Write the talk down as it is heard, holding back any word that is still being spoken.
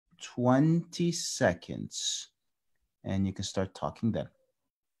20 seconds and you can start talking then.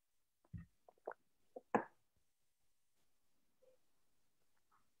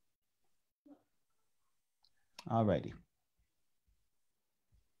 Alrighty.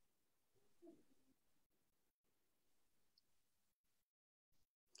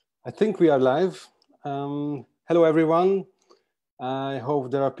 I think we are live. Hello, everyone. I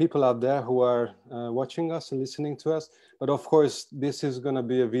hope there are people out there who are watching us and listening to us. But of course, this is going to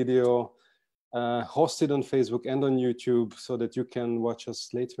be a video hosted on Facebook and on YouTube so that you can watch us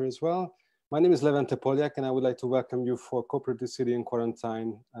later as well. My name is Levente Poljak, and I would like to welcome you for Cooperative City in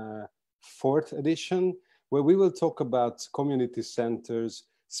Quarantine 4th edition, where we will talk about community centers,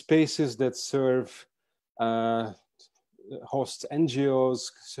 spaces that serve host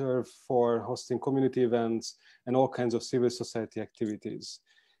NGOs, serve for hosting community events and all kinds of civil society activities.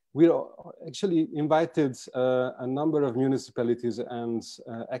 We actually invited a number of municipalities and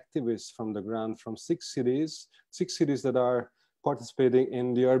activists from the ground from six cities that are participating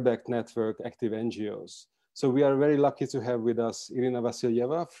in the URBACT network active NGOs. So we are very lucky to have with us Irina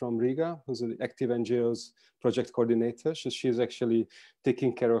Vasiljeva from Riga, who's an active NGOs project coordinator. So she's actually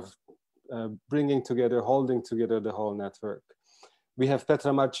taking care of bringing together, holding together the whole network. We have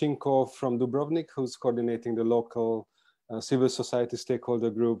Petra Marčinko from Dubrovnik, who's coordinating the local civil society stakeholder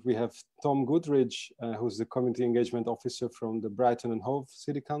group. We have Tom Goodridge, who's the community engagement officer from the Brighton and Hove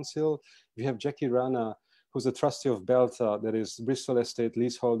City Council. We have Rana, who's the trustee of BELTA, that is Bristol Estate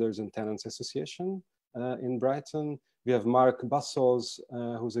Leaseholders and Tenants Association in Brighton. We have Mark Bassols,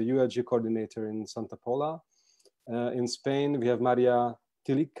 who's a ULG coordinator in Santa Pola. In Spain, we have Maria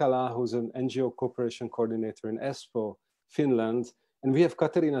Tilikala, who's an NGO cooperation coordinator in Espoo, Finland. And we have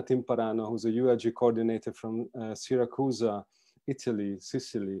Caterina Timparano, who's a ULG coordinator from Syracuse, Italy,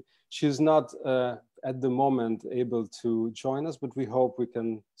 Sicily. She's not at the moment able to join us, but we hope we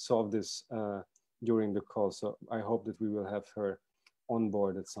can solve this during the call. So I hope that we will have her on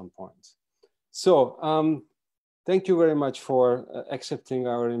board at some point. So thank you very much for accepting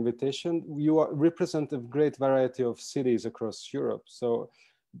our invitation. You represent a great variety of cities across Europe. So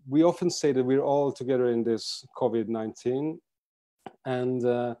we often say that we're all together in this COVID-19. And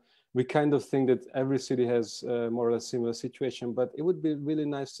we kind of think that every city has more or less similar situation, but it would be really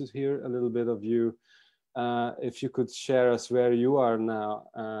nice to hear a little bit of you. If you could share us where you are now,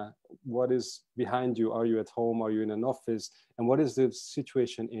 what is behind you? Are you at home? Are you in an office? And what is the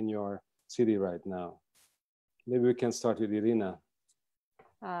situation in your city right now? Maybe we can start with Irina.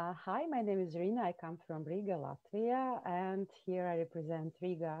 Hi, my name is Irina. I come from Riga, Latvia, and here I represent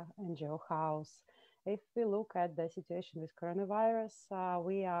Riga NGO House. If we look at the situation with coronavirus,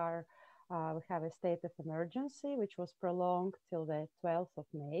 we have a state of emergency, which was prolonged till the 12th of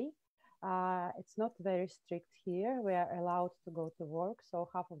May. It's not very strict here. We are allowed to go to work. So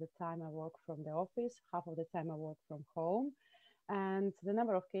half of the time I work from the office, half of the time I work from home. And the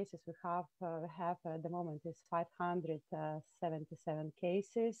number of cases we have at the moment is 577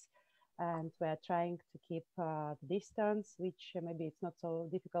 cases. And we are trying to keep the distance, which maybe it's not so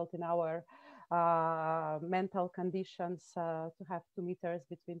difficult in our mental conditions to have 2 meters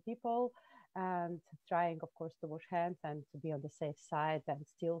between people, and trying, of course, to wash hands and to be on the safe side, and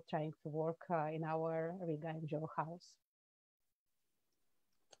still trying to work in our Riga NGO house.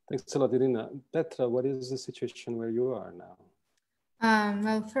 Thanks a lot, Irina. Petra, what is the situation where you are now?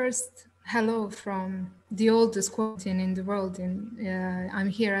 Well, first, hello from the oldest quarantine in the world. I'm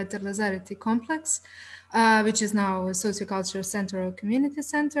here at the Lazareti complex, which is now a sociocultural center or community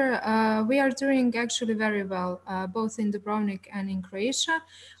center. We are doing actually very well, both in Dubrovnik and in Croatia.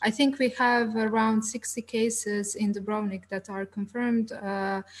 I think we have around 60 cases in Dubrovnik that are confirmed,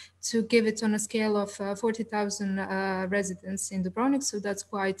 to give it on a scale of 40,000 residents in Dubrovnik. So that's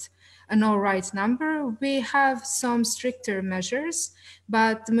quite an all right number. We have some stricter measures,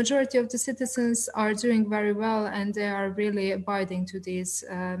 but the majority of the citizens are doing very well, and they are really abiding to these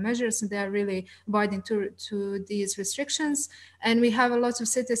measures, and they are really abiding to these restrictions. And we have a lot of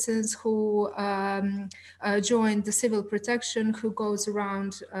citizens who join the civil protection, who goes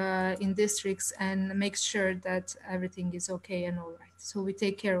around in districts and makes sure that everything is okay and all right. So we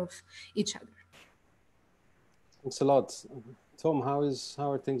take care of each other. Thanks a lot. Tom, how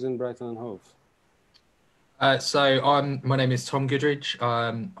are things in Brighton and Hove? My name is Tom Goodridge.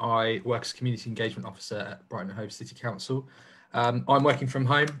 I work as Community Engagement Officer at Brighton and Hove City Council. I'm working from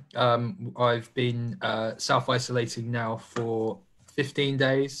home. I've been self-isolating now for 15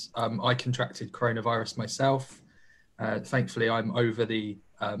 days. I contracted coronavirus myself. Thankfully, I'm over the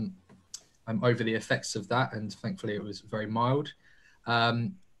effects of that, and thankfully it was very mild.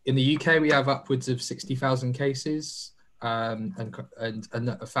 In the UK, we have upwards of 60,000 cases. and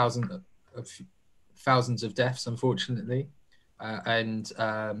thousands of deaths, unfortunately. I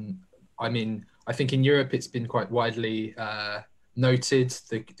mean, I think in Europe it's been quite widely noted.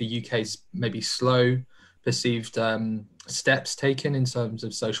 The UK's maybe slow perceived steps taken in terms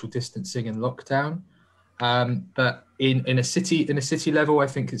of social distancing and lockdown. But in a city level, I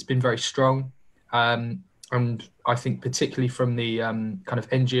think it's been very strong. And I think particularly from the kind of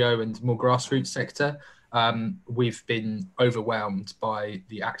NGO and more grassroots sector, we've been overwhelmed by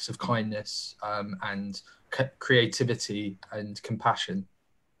the acts of kindness and creativity and compassion.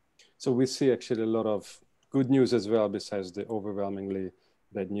 So we see actually a lot of good news as well, besides the overwhelmingly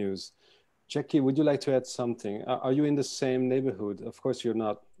bad news. Jackie, would you like to add something? Are you in the same neighborhood? Of course, you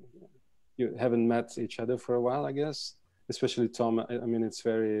haven't met each other for a while, I guess. Especially Tom. I mean, it's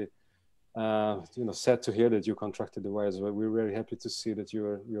very, sad to hear that you contracted the virus. But we're very happy to see that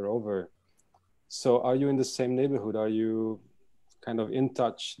you're over. So, are you in the same neighborhood? Are you kind of in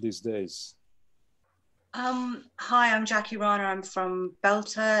touch these days? Hi, I'm Jackie Rana. I'm from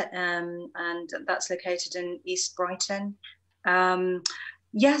BELTA, and that's located in East Brighton.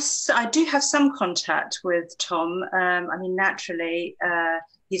 Yes, I do have some contact with Tom. I mean, naturally,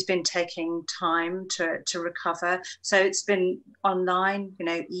 he's been taking time to recover. So it's been online,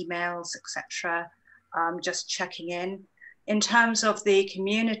 emails, etc. Just checking in. In terms of the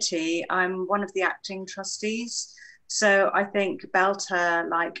community, I'm one of the acting trustees. So I think BELTA,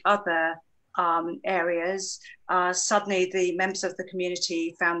 like other areas, suddenly the members of the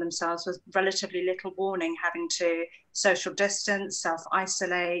community found themselves with relatively little warning having to social distance,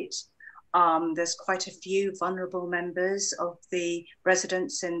 self-isolate. There's quite a few vulnerable members of the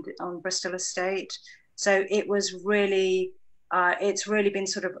residents on Bristol estate. So it was really, it's really been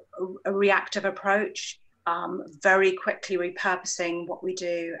sort of a reactive approach, very quickly repurposing what we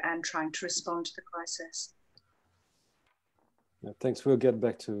do and trying to respond to the crisis. Yeah, thanks. We'll get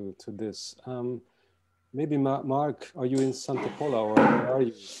back to this. Maybe Mark, are you in Santa Pola or where are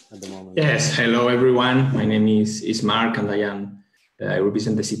you at the moment? Yes. Hello, everyone. My name is Mark, and I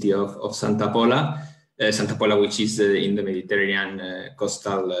represent the city of Santa Pola. Santa Pola, which is in the Mediterranean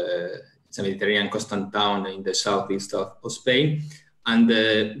coastal. It's a Mediterranean coastal town in the southeast of Spain. And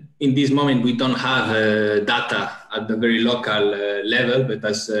in this moment, we don't have data at the very local level, but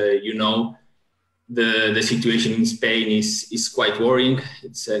as you know, the situation in Spain is quite worrying.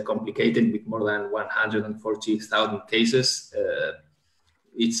 It's complicated with more than 140,000 cases.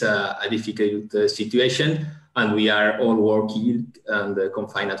 It's a difficult situation, and we are all working and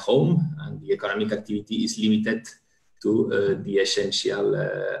confined at home, and the economic activity is limited to the essential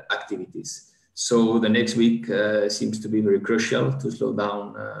activities. So the next week seems to be very crucial to slow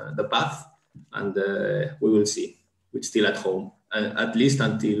down the path, and we will see. We're still at home, at least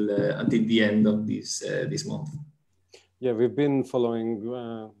until the end of this month. Yeah, we've been following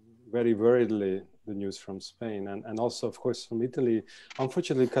very worriedly the news from Spain and also, of course, from Italy.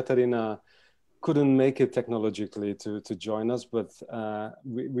 Unfortunately, Caterina couldn't make it technologically to join us, but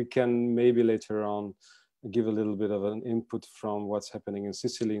we can maybe later on give a little bit of an input from what's happening in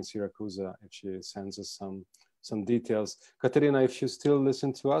Sicily, in Syracuse, if she sends us some details. Caterina, if you still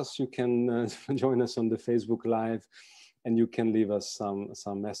listen to us, you can join us on the Facebook Live, and you can leave us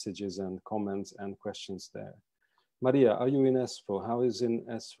some messages and comments and questions there. Maria, are you in Espoo? How is in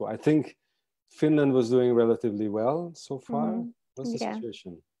Espoo? I think Finland was doing relatively well so far. What's the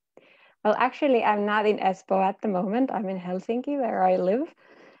situation? Well, actually, I'm not in Espoo at the moment. I'm in Helsinki, where I live.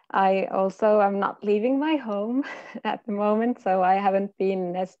 I also am not leaving my home at the moment, so I haven't been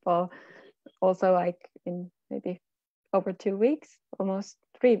in Espoo also like in maybe over 2 weeks, almost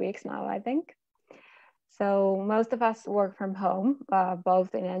 3 weeks now, I think. So most of us work from home,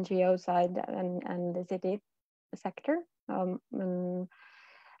 both in NGO side and the city sector.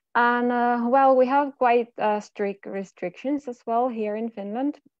 Well, we have quite strict restrictions as well here in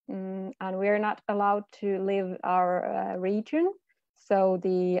Finland, and we're not allowed to leave our region. So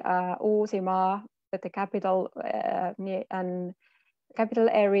the Uusimaa, the capital and capital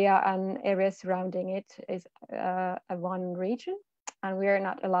area and areas surrounding it is one region, and we are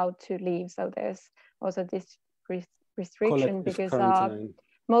not allowed to leave. So there's also this restriction because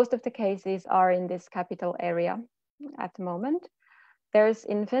most of the cases are in this capital area at the moment. There's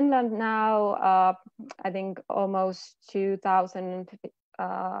in Finland now, I think almost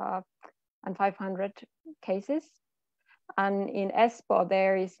 2,500 cases. And in Espoo,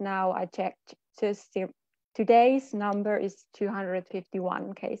 there is now, I checked, just today's number is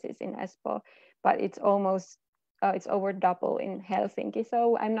 251 cases in Espoo, but it's almost, it's over double in Helsinki.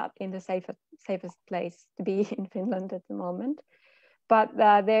 So I'm not in the safest place to be in Finland at the moment. But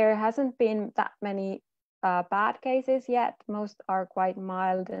there hasn't been that many bad cases yet. Most are quite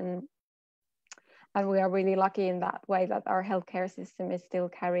mild, and we are really lucky in that way that our healthcare system is still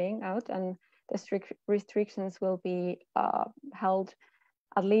carrying out, and the strict restrictions will be held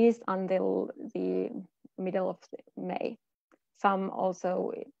at least until the middle of May. Some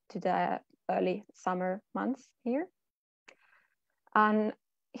also to the early summer months here. And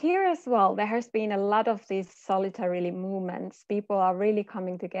here as well, there has been a lot of these solidarity movements. People are really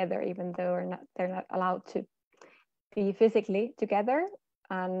coming together, even though they're not allowed to be physically together.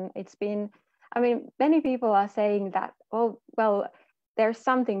 And it's been, I mean, many people are saying that, oh, well, there's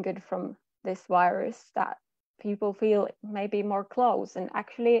something good from this virus, that people feel maybe more close, and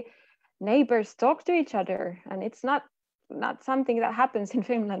actually neighbors talk to each other. And it's not something that happens in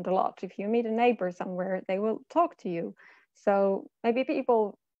Finland a lot. If you meet a neighbor somewhere, they will talk to you. So maybe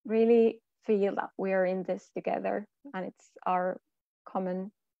people really feel that we're in this together, and it's our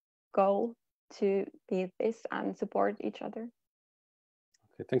common goal to be this and support each other.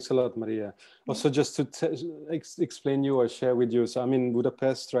 Okay, thanks a lot, Maria. Also, just to explain you or share with you, so I'm in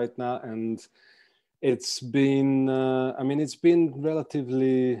Budapest right now, and it's been, it's been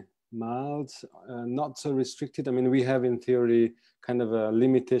relatively mild, not so restricted. I mean, we have in theory kind of a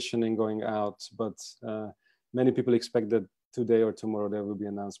limitation in going out, but many people expect that today or tomorrow there will be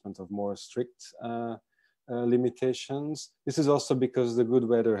an announcement of more strict limitations. This is also because the good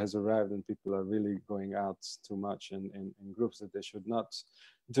weather has arrived and people are really going out too much in groups that they should not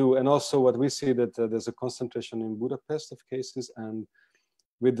do. And also what we see that there's a concentration in Budapest of cases, and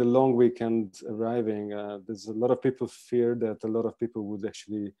with the long weekend arriving, there's a lot of people fear that a lot of people would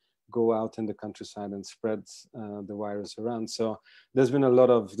actually go out in the countryside and spread the virus around. So there's been a lot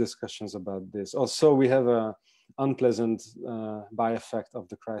of discussions about this. Also, we have a unpleasant by-effect of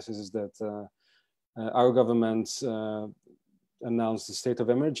the crisis is that our government announced a state of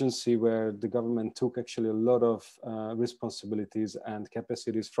emergency, where the government took actually a lot of responsibilities and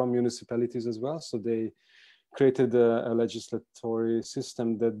capacities from municipalities as well. So they created a legislatory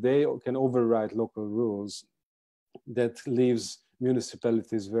system that they can override local rules that leaves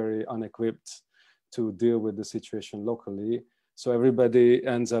municipalities very unequipped to deal with the situation locally. So everybody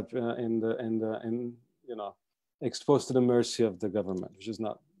ends up exposed to the mercy of the government, which is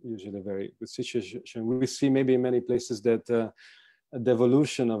not usually a very good situation. We see maybe in many places that the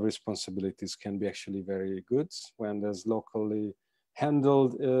devolution of responsibilities can be actually very good when there's locally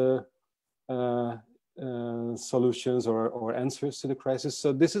handled solutions or answers to the crisis.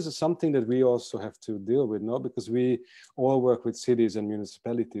 So this is something that we also have to deal with now, because we all work with cities and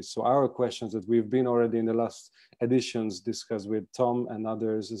municipalities. So our questions that we've been already in the last editions discussed with Tom and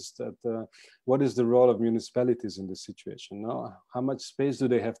others is that what is the role of municipalities in this situation? No? How much space do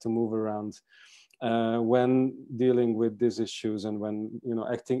they have to move around when dealing with these issues, and when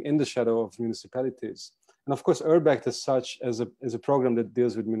acting in the shadow of municipalities? And of course, URBACT as such is a program that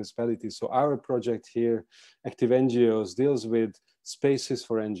deals with municipalities. So our project here, Active NGOs, deals with spaces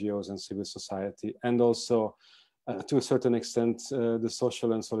for NGOs and civil society, and also to a certain extent, the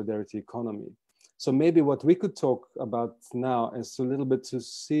social and solidarity economy. So maybe what we could talk about now is a little bit to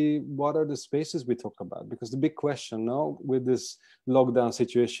see what are the spaces we talk about, because the big question now with this lockdown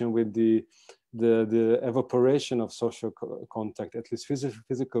situation, with the evaporation of social contact, at least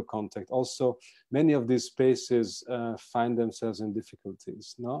physical contact, also many of these spaces find themselves in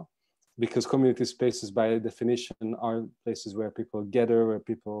difficulties, no? Because community spaces by definition are places where people gather, where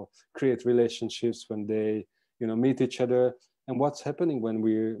people create relationships, when they meet each other. And what's happening when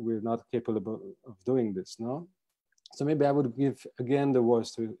we're not capable of doing this, no? So maybe I would give again the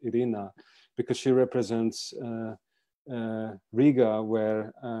voice to Irina, because she represents Riga,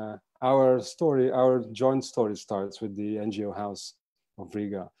 where our joint story starts with the NGO house of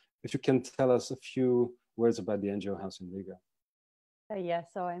Riga. If you can tell us a few words about the NGO house in Riga.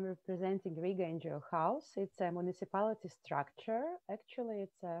 Yes, so I'm representing Riga NGO house. It's a municipality structure. Actually,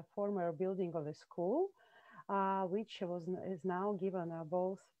 it's a former building of a school, which is now given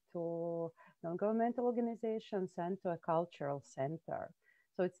both to non-governmental organizations and to a cultural center.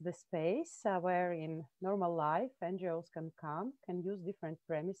 So it's the space where in normal life, NGOs can come, can use different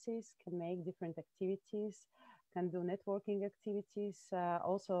premises, can make different activities, can do networking activities.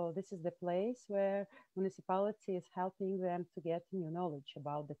 Also, this is the place where municipality is helping them to get new knowledge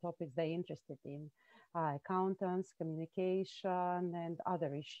about the topics they're interested in, accountants, communication, and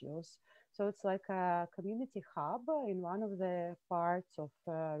other issues. So it's like a community hub in one of the parts of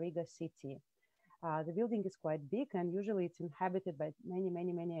Riga city. The building is quite big, and usually it's inhabited by many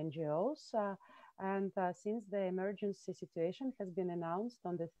NGOs. And since the emergency situation has been announced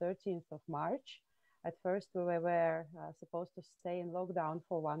on the 13th of March, At first, we were supposed to stay in lockdown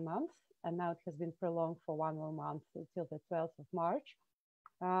for 1 month, and now it has been prolonged for 1 more month until the 12th of March.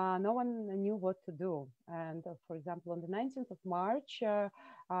 No one knew what to do. And for example, on the 19th of March,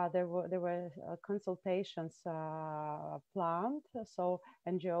 there were consultations planned. So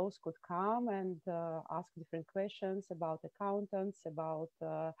NGOs could come and ask different questions about accountants, about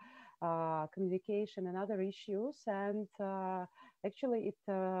communication and other issues. And actually, it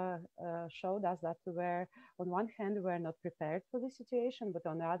showed us that we were, on one hand, we were not prepared for the situation, but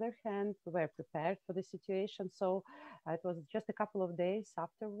on the other hand, we were prepared for the situation. So it was just a couple of days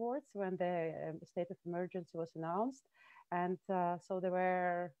afterwards when the state of emergency was announced. And so there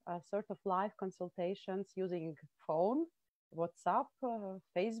were sort of live consultations using phone, WhatsApp,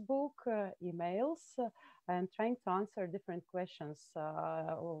 Facebook, emails, and trying to answer different questions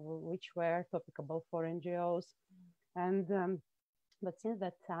which were topical for NGOs. And but since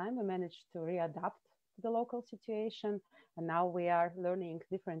that time, we managed to readapt to the local situation, and now we are learning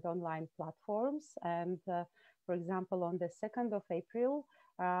different online platforms. And for example, on the 2nd of April,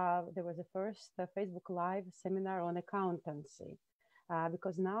 there was a first Facebook Live seminar on accountancy.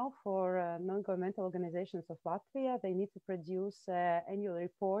 Because now for non-governmental organizations of Latvia, they need to produce an annual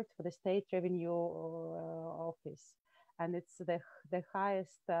report for the State Revenue Office. And it's the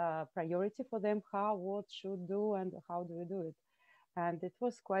highest priority for them, what should do and how do we do it. And it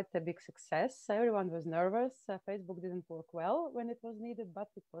was quite a big success. Everyone was nervous. Facebook didn't work well when it was needed, but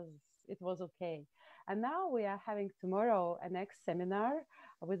it was okay. And now we are having tomorrow a next seminar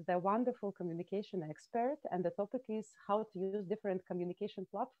with the wonderful communication expert. And the topic is how to use different communication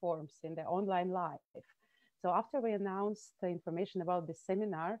platforms in the online life. So after we announced the information about this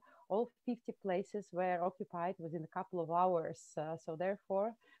seminar, all 50 places were occupied within a couple of hours. So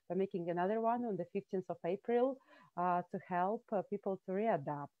therefore, we're making another one on the 15th of April to help people to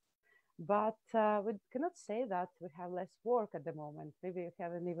readapt. But we cannot say that we have less work at the moment. Maybe we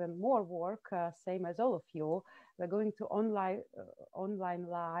have even more work, same as all of you. We're going to online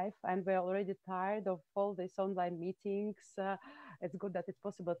live, and we're already tired of all these online meetings. It's good that it's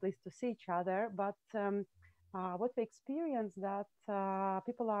possible at least to see each other, but what we experience that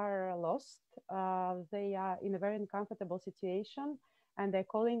people are lost. They are in a very uncomfortable situation, and they're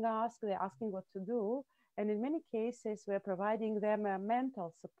calling us, they're asking what to do. And in many cases, we're providing them a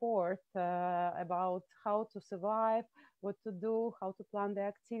mental support about how to survive, what to do, how to plan the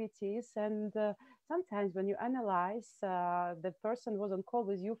activities. And sometimes when you analyze, the person was on call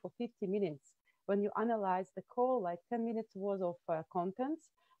with you for 50 minutes. When you analyze the call, like 10 minutes worth of contents,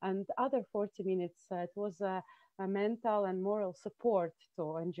 and other 40 minutes, it was a mental and moral support to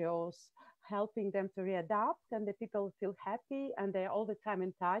NGOs, helping them to readapt, and the people feel happy and they're all the time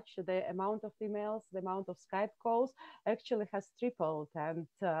in touch. The amount of emails, the amount of Skype calls actually has tripled, and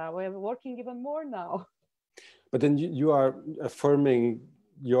we're working even more now. But then you are affirming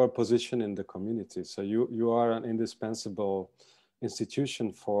your position in the community. So you are an indispensable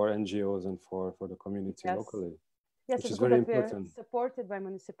institution for NGOs and for the community locally. Yes, which it's is good very that we're important. supported by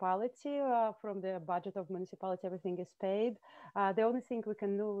municipality. From the budget of municipality, everything is paid. The only thing we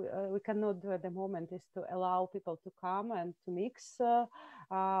cannot do at the moment is to allow people to come and to mix.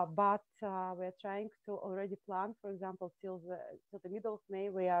 But we're trying to already plan, for example, till the middle of May,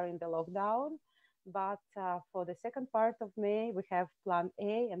 we are in the lockdown. But for the second part of May, we have Plan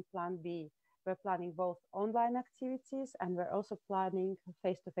A and Plan B. We're planning both online activities, and we're also planning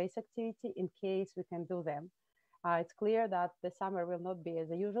face-to-face activity in case we can do them. It's clear that the summer will not be as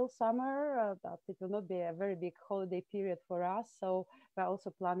a usual summer, that it will not be a very big holiday period for us. So we're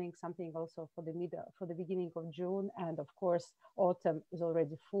also planning something also for the beginning of June. And of course, autumn is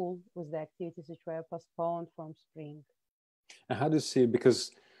already full with the activities which were postponed from spring. And how do you see,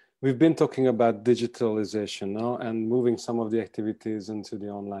 because we've been talking about digitalization now and moving some of the activities into the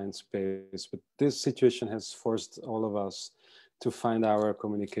online space, but this situation has forced all of us to find our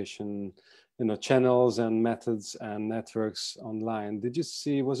communication channels and methods and networks online. Did you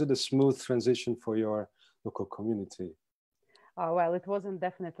see, was it a smooth transition for your local community? Well, it wasn't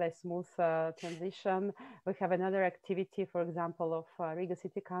definitely a smooth transition. We have another activity, for example, of Riga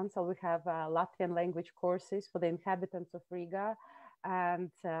City Council. We have Latvian language courses for the inhabitants of Riga.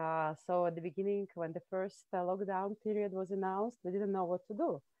 And so at the beginning, when the first lockdown period was announced, we didn't know what to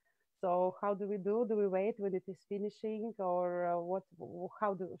do. So how do we do? Do we wait when it is finishing, or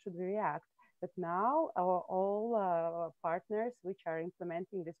should we react? But now all partners which are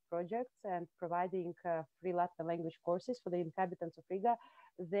implementing these projects and providing free Latvian language courses for the inhabitants of Riga,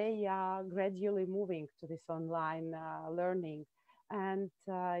 they are gradually moving to this online learning. And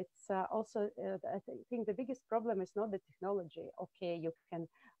it's also, I think the biggest problem is not the technology. Okay, you can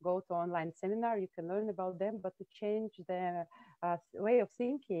go to online seminar, you can learn about them, but to change the way of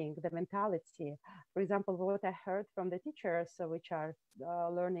thinking, the mentality. For example, what I heard from the teachers which are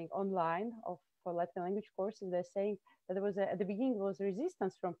learning online for Latin language courses, they're saying that there was at the beginning was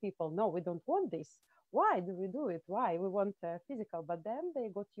resistance from people. No, we don't want this. Why do we do it? Why? We want physical, but then they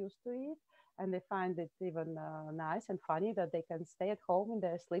got used to it. And they find it even nice and funny that they can stay at home in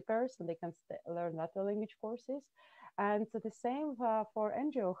their slippers and they can learn Latin language courses. And so the same for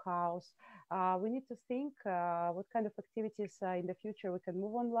NGO House. We need to think what kind of activities in the future we can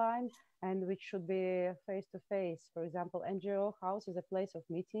move online and which should be face-to-face. For example, NGO House is a place of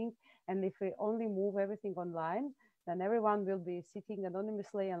meeting. And if we only move everything online, then everyone will be sitting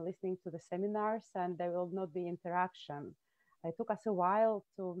anonymously and listening to the seminars and there will not be interaction. It took us a while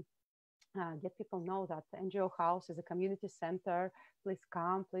to get people know that NGO House is a community center. Please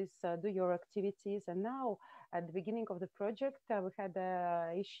come, please do your activities. And now at the beginning of the project, we had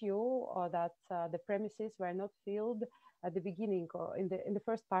an issue that the premises were not filled at the beginning or in the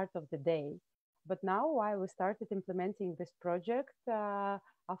first part of the day. But now while we started implementing this project,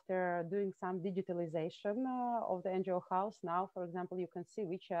 after doing some digitalization of the NGO House, now, for example, you can see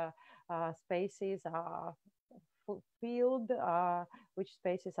which spaces are filled, which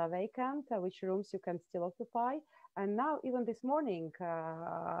spaces are vacant, which rooms you can still occupy. And now even this morning,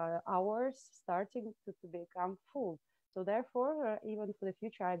 hours starting to become full. So therefore, even for the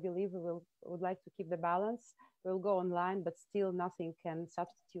future, I believe we would like to keep the balance. We'll go online, but still nothing can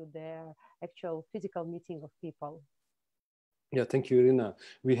substitute the actual physical meeting of people. Yeah, thank you, Irina.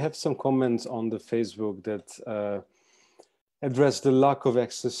 We have some comments on the Facebook that address the lack of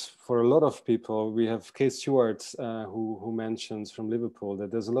access for a lot of people. We have Kate Stewart who mentions from Liverpool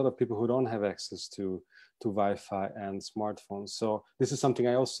that there's a lot of people who don't have access to Wi-Fi and smartphones. So this is something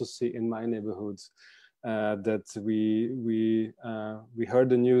I also see in my neighborhood, that we heard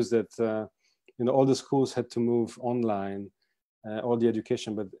the news that all the schools had to move online, all the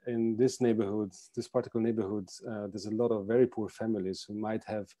education, but in this neighborhood, this particular neighborhood, there's a lot of very poor families who might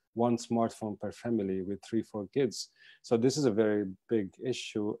have one smartphone per family with 3-4 kids. So this is a very big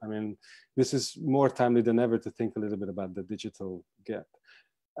issue. I mean, this is more timely than ever to think a little bit about the digital gap.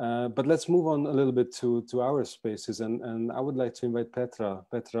 But let's move on a little bit to our spaces. And I would like to invite Petra.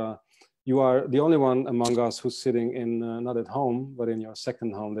 Petra, you are the only one among us who's sitting in, not at home, but in your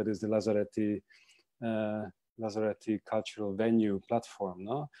second home, that is the Lazaretti cultural venue platform.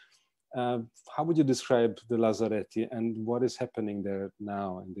 No? How would you describe the Lazaretti and what is happening there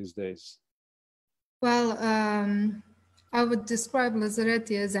now in these days? Well, I would describe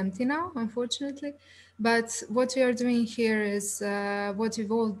Lazaretti as empty now, unfortunately. But what we are doing here is what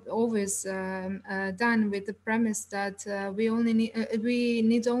we've always done, with the premise that we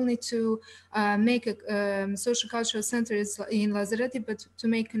need only to make a social cultural center in Lazaretti, but to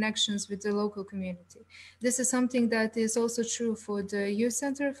make connections with the local community. This is something that is also true for the youth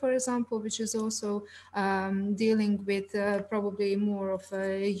center, for example, which is also dealing with probably more of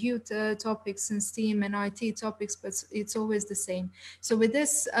youth topics and STEAM and IT topics, but it's always the same. So with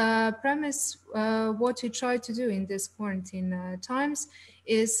this premise, what we try to do in this quarantine times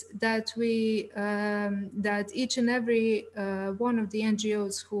is that that each and every one of the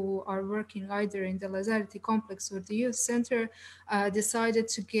NGOs who are working either in the Lazaretti complex or the youth center decided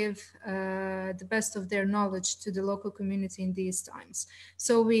to give the best of their knowledge to the local community in these times.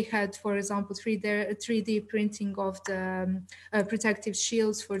 So we had, for example, 3D printing of the protective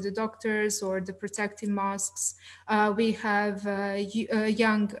shields for the doctors or the protective masks. We have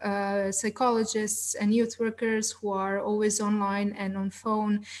young psychologists and youth workers who are always online and on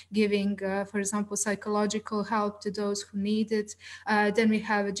phone, giving, for example, psychological help to those who need it. Then we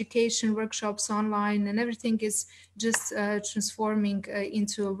have education workshops online, and everything is just transforming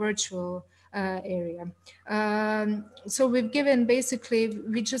into a virtual area. So we've given, basically,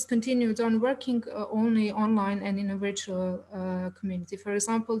 we just continued on working only online and in a virtual community. For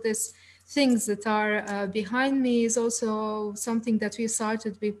example, this things that are behind me is also something that we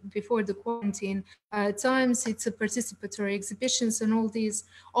started before the quarantine times. It's a participatory exhibitions, and all these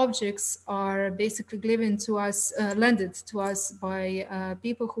objects are basically given to us, lended to us by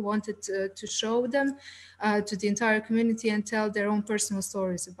people who wanted to show them to the entire community and tell their own personal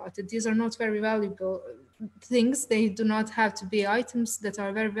stories about it. These are not very valuable things. They do not have to be items that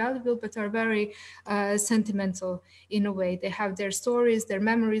are very valuable, but are very sentimental in a way. They have their stories, their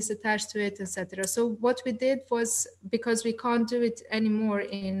memories attached to it, etc. So what we did was, because we can't do it anymore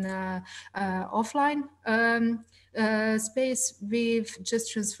in offline, space, we've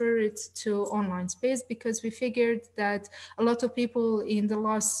just transferred it to online space because we figured that a lot of people in the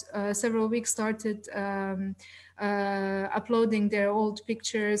last several weeks started uploading their old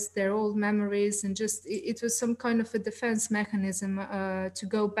pictures, their old memories, and just it was some kind of a defense mechanism to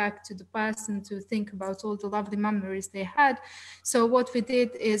go back to the past and to think about all the lovely memories they had. So what we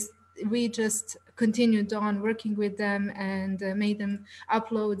did is we just continued on working with them and made them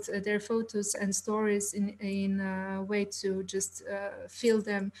upload their photos and stories in a way to just feel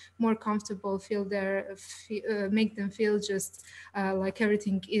them more comfortable, make them feel just like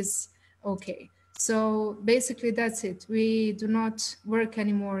everything is okay. So basically that's it. We do not work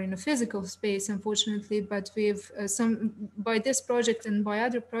anymore in a physical space, unfortunately, but we've by this project and by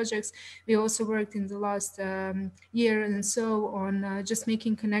other projects, we also worked in the last year and so on just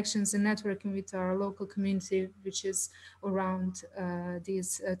making connections and networking with our local community, which is around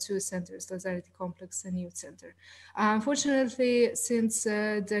these two centers, Lazareti Complex and Youth Center. Unfortunately, since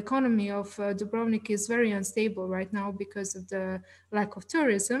the economy of Dubrovnik is very unstable right now because of the lack of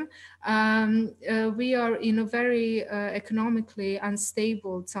tourism, we are in a very economically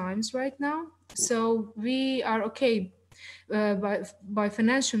unstable times right now. So we are okay by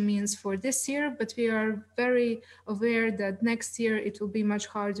financial means for this year, but we are very aware that next year it will be much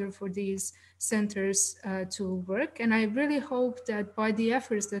harder for these centers to work. And I really hope that by the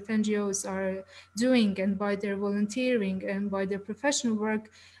efforts that NGOs are doing and by their volunteering and by their professional work,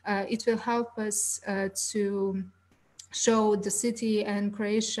 it will help us to show the city and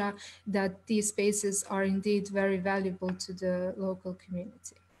Croatia that these spaces are indeed very valuable to the local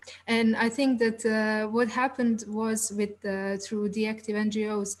community. And I think that what happened was with through the Active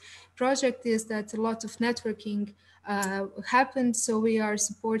NGOs project is that a lot of networking happened. So we are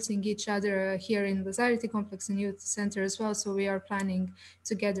supporting each other here in Lazareti Complex and Youth Center as well. So we are planning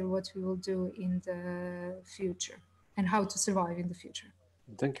together what we will do in the future and how to survive in the future.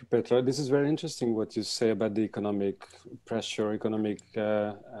 Thank you, Petra. This is very interesting what you say about the economic pressure, economic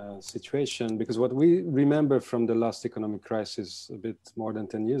situation, because what we remember from the last economic crisis a bit more than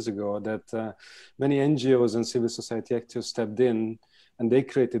 10 years ago, that many NGOs and civil society actors stepped in and they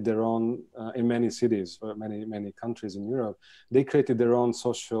created their own, in many cities, or many countries in Europe, they created their own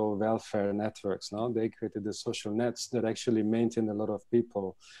social welfare networks. No? They created the social nets that actually maintained a lot of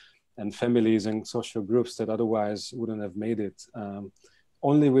people and families and social groups that otherwise wouldn't have made it.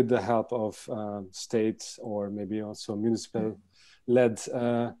 Only with the help of state or maybe also municipal-led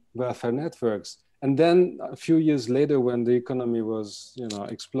welfare networks. And then a few years later, when the economy was,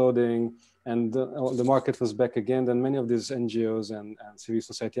 exploding and the market was back again, then many of these NGOs and civil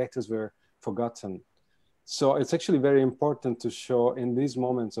society actors were forgotten. So it's actually very important to show in these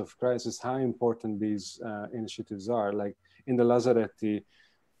moments of crisis how important these initiatives are. Like in the Lazareti,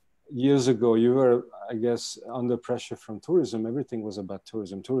 years ago, you were, I guess, under pressure from tourism. Everything was about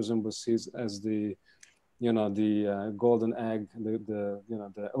tourism. Tourism was seen as the, the golden egg,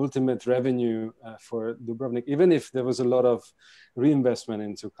 the ultimate revenue for Dubrovnik, even if there was a lot of reinvestment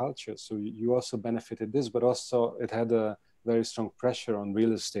into culture. So you also benefited this, but also it had a very strong pressure on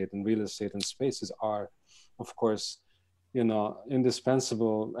real estate, and real estate and spaces are, of course,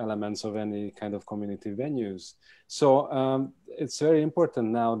 indispensable elements of any kind of community venues. So it's very important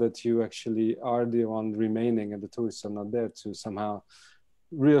now that you actually are the one remaining and the tourists are not there to somehow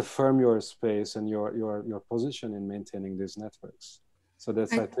reaffirm your space and your position in maintaining these networks. So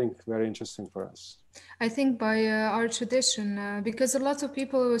that's, I think, very interesting for us. I think by our tradition, because a lot of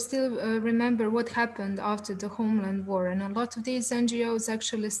people still remember what happened after the Homeland War, and a lot of these NGOs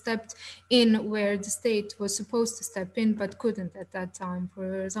actually stepped in where the state was supposed to step in but couldn't at that time,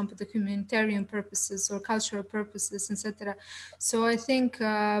 for example, the humanitarian purposes or cultural purposes, etc. So I think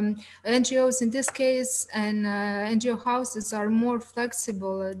NGOs in this case and NGO houses are more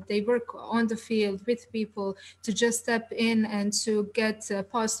flexible. They work on the field with people to just step in and to get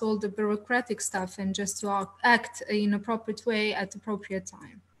past all the bureaucratic stuff and just to act in an appropriate way at the appropriate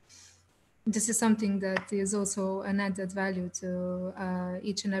time. This is something that is also an added value to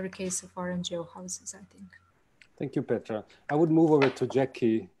each and every case of our NGO houses, I think. Thank you, Petra. I would move over to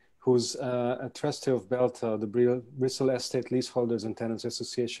Jackie, who's a trustee of BELTA, the Bristol Estate Leaseholders and Tenants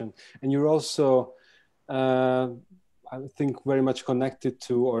Association. And you're also, I think, very much connected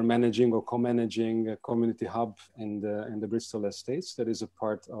to or managing or co-managing a community hub in the Bristol Estates that is a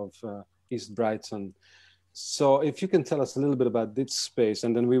part of East Brighton. So if you can tell us a little bit about this space,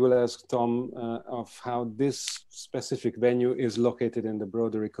 and then we will ask Tom of how this specific venue is located in the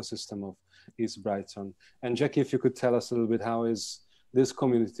broader ecosystem of East Brighton. And Jackie, if you could tell us a little bit, how is this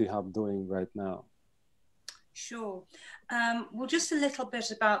community hub doing right now? Sure. Well, just a little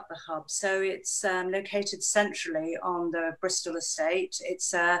bit about the hub. So it's located centrally on the Bristol estate.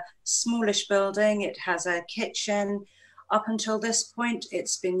 It's a smallish building. It has a kitchen. Up until this point,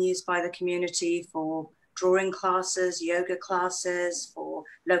 it's been used by the community for drawing classes, yoga classes, for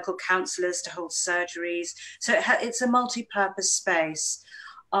local counsellors to hold surgeries. So it's a multi-purpose space.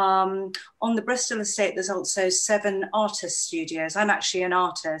 On the Bristol estate, there's also 7 artist studios. I'm actually an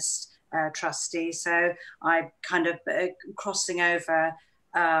artist. Trustee, so I'm kind of crossing over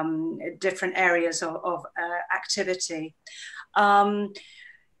different areas of activity.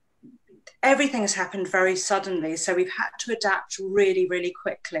 Everything has happened very suddenly, so we've had to adapt really, really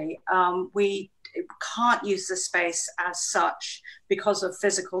quickly. We can't use the space as such because of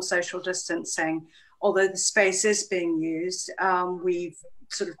physical social distancing. Although the space is being used, we've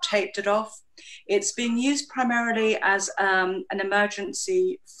sort of taped it off. It's being used primarily as an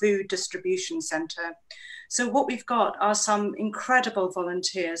emergency food distribution centre. So what we've got are some incredible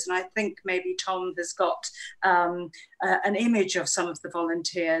volunteers, and I think maybe Tom has got an image of some of the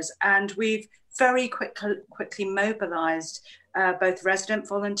volunteers, and we've very quickly mobilised both resident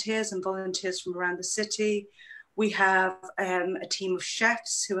volunteers and volunteers from around the city. We have a team of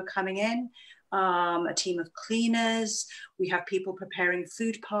chefs who are coming in, a team of cleaners, we have people preparing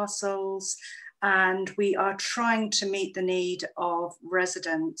food parcels, and we are trying to meet the need of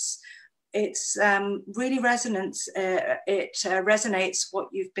residents. It's really resonates what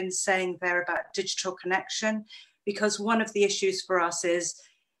you've been saying there about digital connection, because one of the issues for us is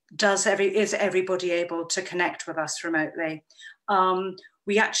everybody able to connect with us remotely?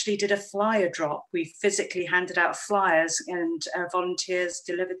 We actually did a flyer drop. We physically handed out flyers, and volunteers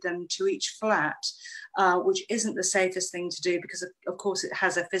delivered them to each flat, which isn't the safest thing to do because of course it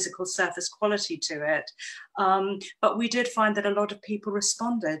has a physical surface quality to it. But we did find that a lot of people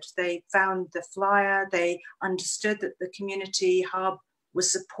responded. They found the flyer, they understood that the community hub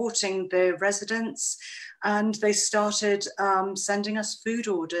was supporting the residents, and they started sending us food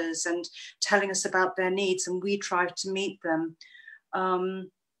orders and telling us about their needs, and we tried to meet them.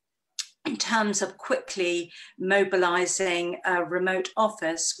 In terms of quickly mobilizing a remote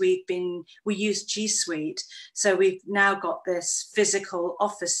office, we used G Suite. So we've now got this physical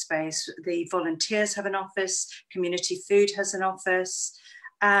office space. The volunteers have an office, community food has an office.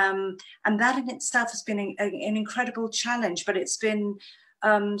 And that in itself has been an incredible challenge, but it's been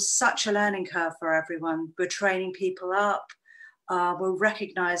such a learning curve for everyone. We're training people up. We're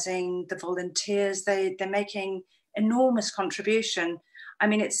recognizing the volunteers. They're making enormous contribution. I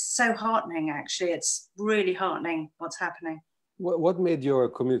mean, it's so heartening, actually. It's really heartening what's happening. What made your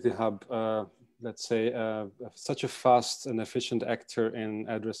community hub, let's say, such a fast and efficient actor in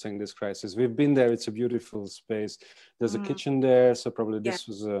addressing this crisis? We've been there. It's a beautiful space. There's a kitchen there, so probably this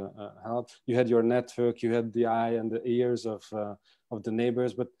was a help. You had your network, you had the eye and the ears of the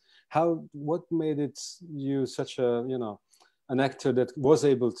neighbors. But what made it you such a, an actor that was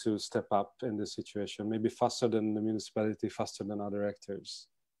able to step up in this situation, maybe faster than the municipality, faster than other actors?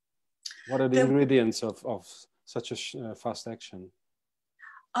 What are the ingredients of such a fast action?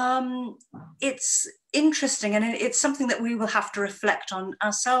 It's interesting, and it's something that we will have to reflect on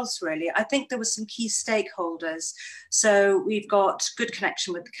ourselves, really. I think there were some key stakeholders. So we've got good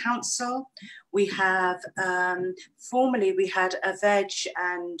connection with the council. We have, formerly we had a veg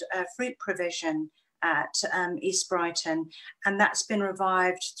and a fruit provision at East Brighton, and that's been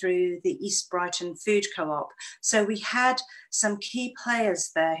revived through the East Brighton Food Co-op. So we had some key players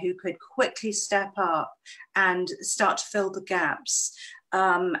there who could quickly step up and start to fill the gaps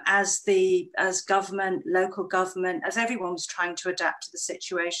as government, local government, as everyone was trying to adapt to the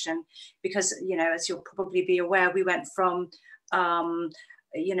situation. Because, as you'll probably be aware, we went from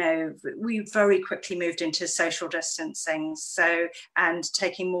we very quickly moved into social distancing, and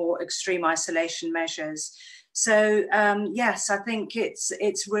taking more extreme isolation measures. So yes, I think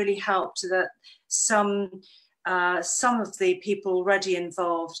it's really helped that some of the people already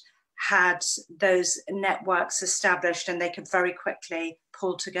involved had those networks established, and they could very quickly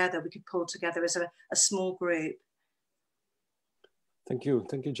pull together. We could pull together as a small group. Thank you,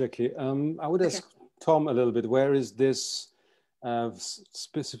 Jackie. I would ask Tom a little bit. Where is this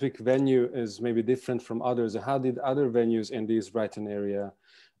specific venue is maybe different from others? How did other venues in the East Brighton area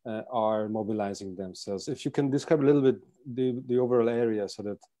are mobilizing themselves? If you can describe a little bit the overall area so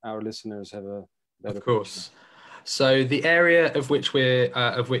that our listeners have a better Of course. Picture. So the area of which the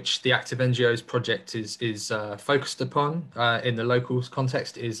Active NGOs project is focused upon in the local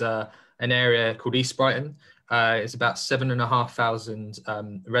context is an area called East Brighton. It's about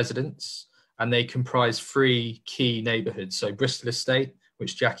 7,500 residents, and they comprise 3 key neighbourhoods. So Bristol Estate,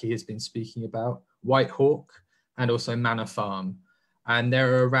 which Jackie has been speaking about, White Hawk, and also Manor Farm. And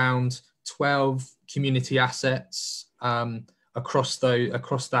there are around 12 community assets across those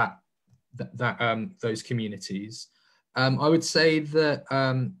communities. I would say that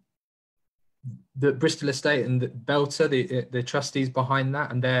the Bristol Estate and the BELTA, the trustees behind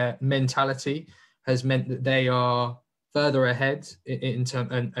that, and their mentality has meant that they are further ahead in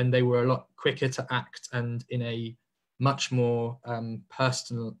term, and they were a lot quicker to act and in a much more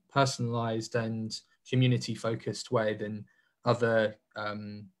personalized and community focused way than other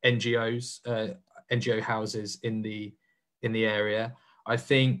NGOs, NGO houses in the area. I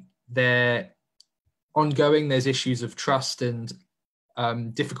think they're ongoing. There's issues of trust and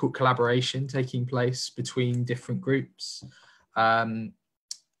difficult collaboration taking place between different groups,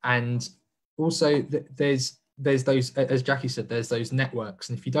 and also there's those, as Jackie said, there's those networks,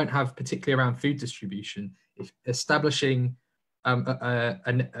 and if you don't have, particularly around food distribution, if establishing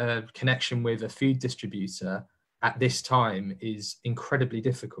a connection with a food distributor at this time is incredibly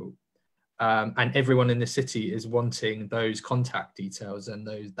difficult, and everyone in the city is wanting those contact details and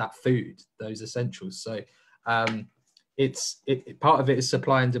that food, those essentials. So part of it is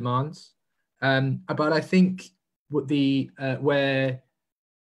supply and demand, but I think where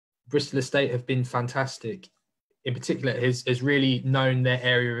Bristol Estate have been fantastic in particular has really known their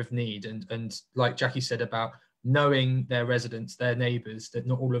area of need, and like Jackie said about knowing their residents, their neighbours, that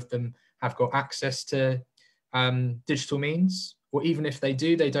not all of them have got access to digital means, or even if they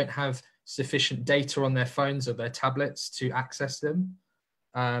do, they don't have sufficient data on their phones or their tablets to access them.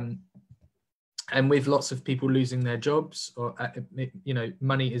 And with lots of people losing their jobs, or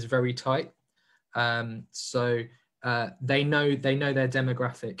money is very tight. So they know their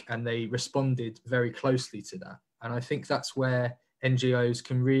demographic, and they responded very closely to that. And I think that's where NGOs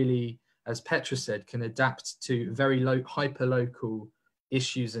can really, as Petra said, can adapt to very hyper-local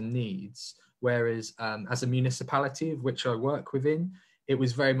issues and needs. Whereas as a municipality, of which I work within, it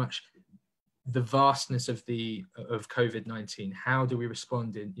was very much the vastness of COVID-19. How do we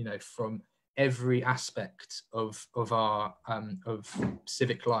respond from every aspect of our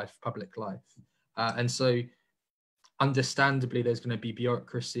civic life, public life, and so understandably there's going to be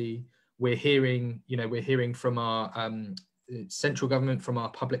bureaucracy. We're hearing from our central government, from our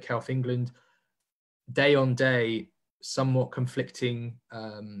Public Health England, day on day, somewhat conflicting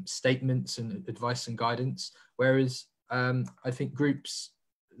statements and advice and guidance. Whereas I think groups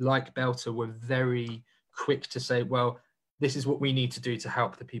like BELTA were very quick to say, well, this is what we need to do to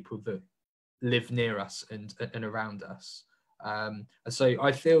help the people that live near us and around us. And so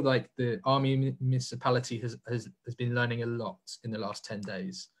I feel like our municipality has been learning a lot in the last 10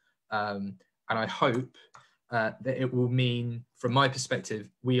 days. And I hope that it will mean, from my perspective,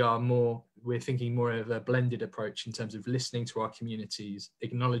 we're thinking more of a blended approach in terms of listening to our communities,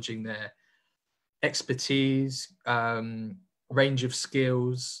 acknowledging their expertise, range of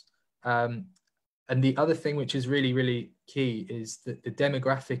skills. And the other thing which is really, really key is that the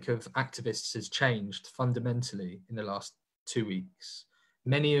demographic of activists has changed fundamentally in the last 2 weeks.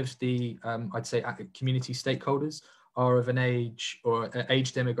 Many of the, I'd say, community stakeholders are of an age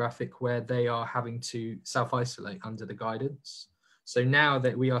demographic where they are having to self-isolate under the guidance. So now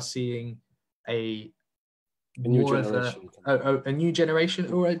that we are seeing a new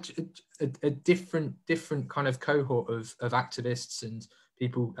generation, or a different kind of cohort of activists and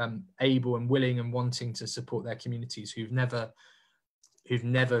people able and willing and wanting to support their communities, who've never,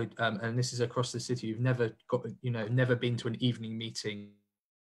 and this is across the city, who've never got, never been to an evening meeting.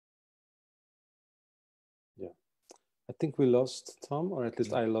 Yeah, I think we lost Tom, or at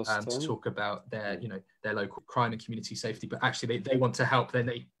least I lost Tom. To talk about their, their local crime and community safety, but actually they want to help.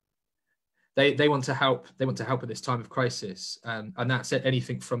 They want to help. They want to help at this time of crisis, and that's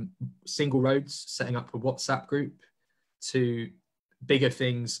anything from single roads, setting up a WhatsApp group, to bigger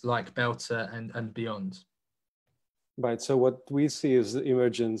things like BELTA and beyond. Right. So what we see is the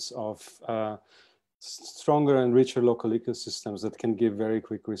emergence of stronger and richer local ecosystems that can give very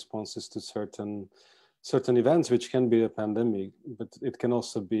quick responses to certain events, which can be a pandemic, but it can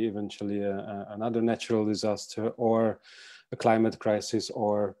also be eventually another natural disaster or a climate crisis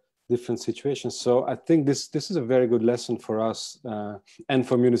or different situations. So I think this is a very good lesson for us and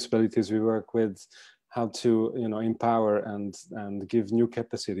for municipalities we work with, how to empower and give new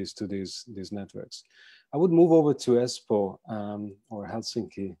capacities to these networks. I would move over to Espoo or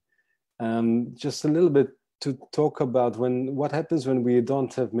Helsinki, just a little bit to talk about what happens when we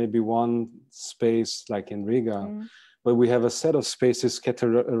don't have maybe one space like in Riga, but we have a set of spaces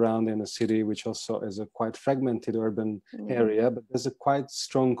scattered around in a city, which also is a quite fragmented urban area, but there's a quite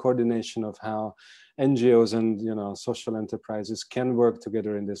strong coordination of how NGOs and social enterprises can work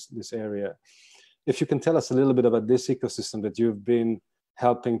together in this area. if you can tell us a little bit about this ecosystem that you've been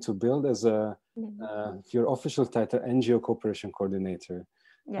helping to build as a your official title, NGO Cooperation Coordinator.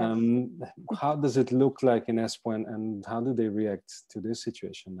 Yes. How does it look like in Espoo, and how do they react to this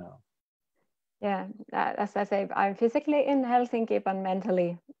situation now? Yeah, as I say, I'm physically in Helsinki, but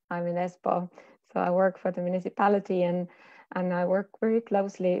mentally I'm in Espoo. So I work for the municipality, and I work very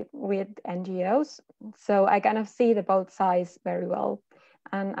closely with NGOs. So I kind of see the both sides very well.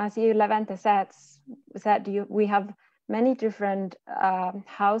 And as you, Levente, said we have many different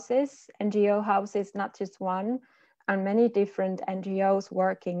houses, NGO houses, not just one, and many different NGOs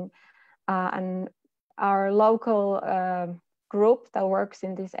working. And our local group that works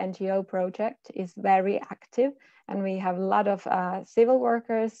in this NGO project is very active, and we have a lot of civil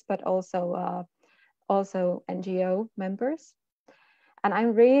workers, but also NGO members. And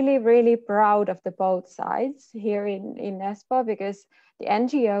I'm really, really proud of the both sides here in Espoo, because the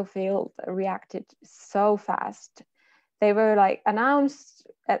NGO field reacted so fast. They were like announced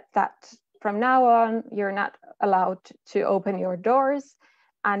that from now on, you're not allowed to open your doors.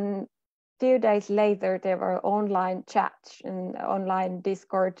 And few days later, there were online chats and online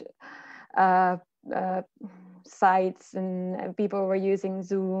Discord sites, and people were using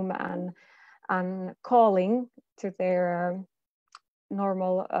Zoom and calling to their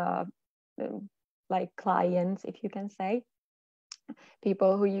normal like clients, if you can say,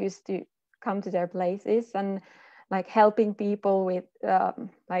 people who used to come to their places, and like helping people with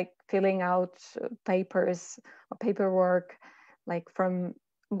like filling out papers or paperwork, like from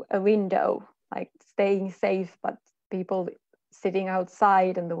a window, like staying safe, but people sitting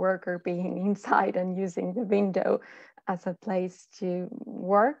outside and the worker being inside and using the window as a place to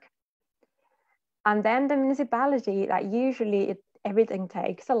work. And then the municipality, like usually everything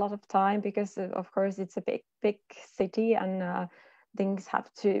takes a lot of time, because of course it's a big city, and things have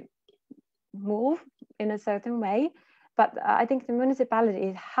to move in a certain way. But I think the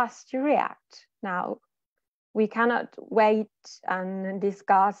municipality has to react now. We cannot wait and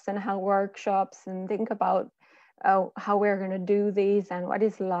discuss and have workshops and think about how we're going to do this and what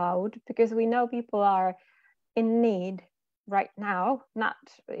is allowed, because we know people are in need right now, not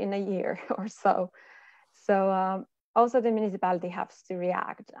in a year or so. So also the municipality has to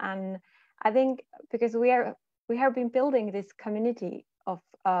react. And I think because we have been building this community of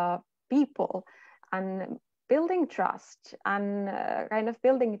people and building trust and kind of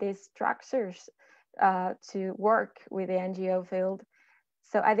building these structures to work with the NGO field.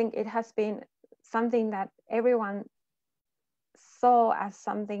 So I think it has been something that everyone saw as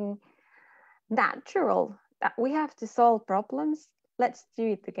something natural, that we have to solve problems, let's do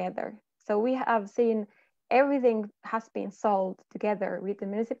it together. So we have seen everything has been solved together with the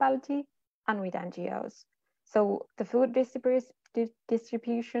municipality and with NGOs. So the food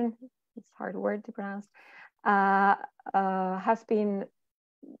distribution, it's a hard word to pronounce, has been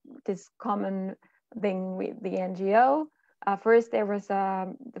this common thing with the NGO. First, there was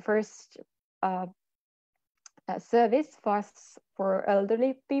the first service for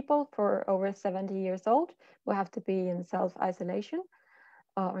elderly people for over 70 years old who have to be in self-isolation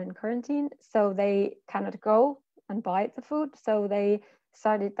or in quarantine. So they cannot go and buy the food. So they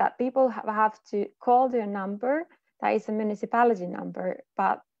started that people have to call their number. That is a municipality number,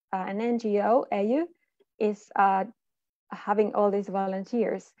 but an NGO, EU, is having all these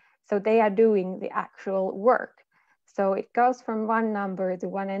volunteers. So they are doing the actual work. So it goes from one number to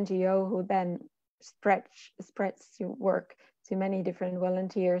one NGO, who then spreads the work to many different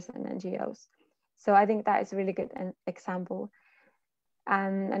volunteers and NGOs. So I think that is a really good example.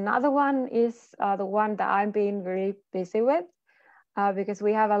 And another one is the one that I've been very busy with, because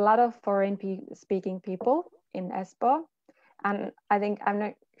we have a lot of foreign speaking people in Espoo. And I think, I'm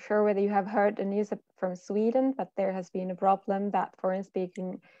not sure whether you have heard the news from Sweden, but there has been a problem that foreign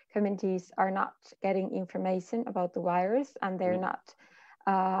speaking communities are not getting information about the virus, and they're not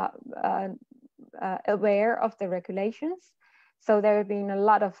aware of the regulations. So there have been a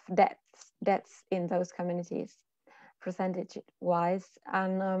lot of deaths in those communities, percentage-wise.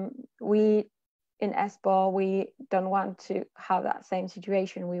 And we in Espoo, we don't want to have that same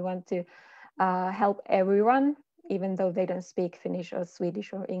situation. We want to help everyone, even though they don't speak Finnish or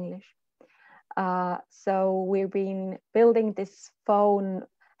Swedish or English. So we've been building this phone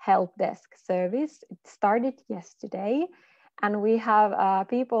help desk service. It started yesterday, and we have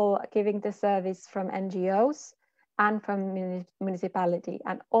people giving the service from NGOs and from municipality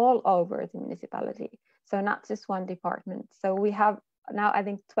and all over the municipality. So not just one department. So we have now, I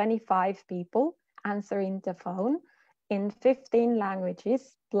think, 25 people answering the phone in 15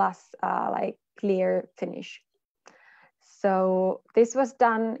 languages plus like clear Finnish. So this was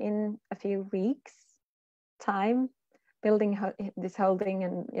done in a few weeks time, building this whole thing.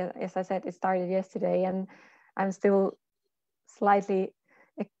 And as I said, it started yesterday, and I'm still slightly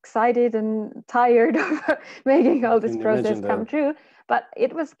excited and tired of making all this process come true. But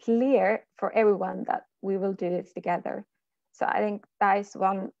it was clear for everyone that we will do this together. So I think that is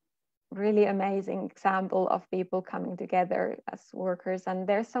one really amazing example of people coming together as workers, and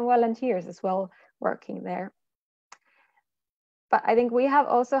there's some volunteers as well working there. But I think we have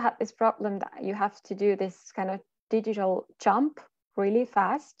also had this problem that you have to do this kind of digital jump really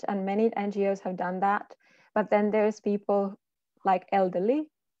fast, and many NGOs have done that. But then there's people like elderly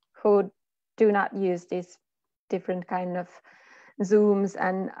who do not use these different kind of Zooms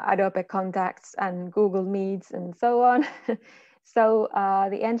and Adobe Contacts and Google Meets and so on. So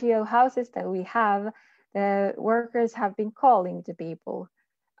the NGO houses that we have, the workers have been calling to people,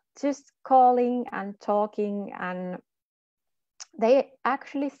 just calling and talking, and they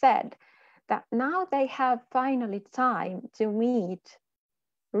actually said that now they have finally time to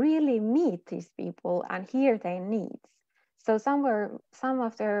really meet these people and hear their needs. So some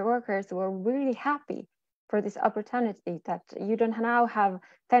of their workers were really happy for this opportunity that you don't now have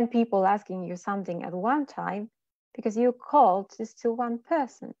 10 people asking you something at one time, because you called just to one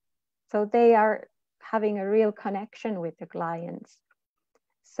person. So they are having a real connection with the clients.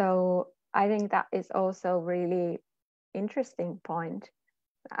 So I think that is also really interesting point,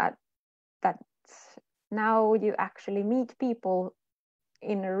 that now you actually meet people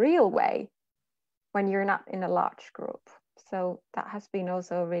in a real way when you're not in a large group. So that has been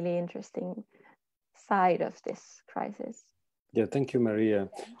also a really interesting side of this crisis. Yeah, thank you, Maria.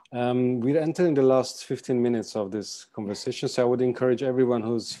 We're entering the last 15 minutes of this conversation, so I would encourage everyone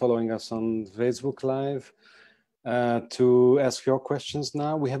who's following us on Facebook Live to ask your questions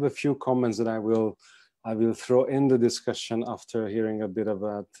now. We have a few comments that I will throw in the discussion after hearing a bit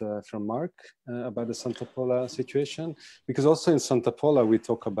about from Mark about the Santa Pola situation, because also in Santa Pola we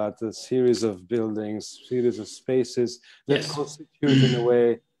talk about a series of buildings, series of spaces that constitute in a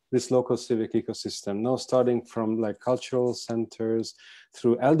way this local civic ecosystem. Now starting from like cultural centers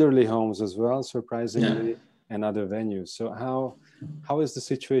through elderly homes as well, surprisingly, and other venues. So how is the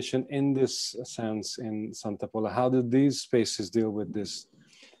situation in this sense in Santa Pola? How do these spaces deal with this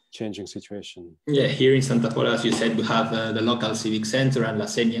changing situation? Yeah, here in Santa Pola, as you said, we have the local civic center and La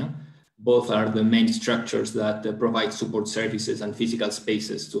Seña. Both are the main structures that provide support services and physical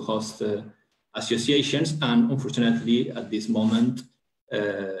spaces to host associations. And unfortunately, at this moment,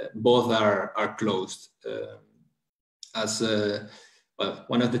 both are closed. Well,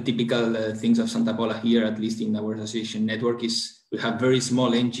 one of the typical things of Santa Pola here, at least in our association network, is we have very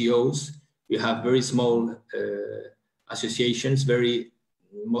small NGOs. We have very small associations.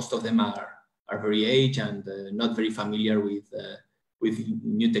 Most of them are very aged and not very familiar with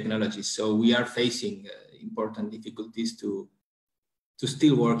new technologies. So we are facing important difficulties to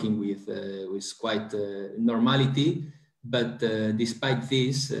still working with quite normality. But despite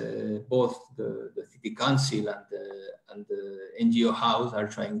this, both the city council and the NGO house are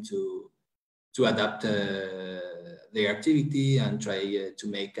trying to adapt their activity and try to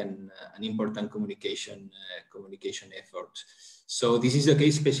make an important communication effort. So this is the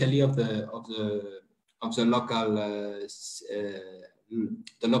case, especially of the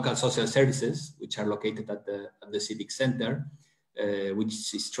local social services, which are located at the civic center,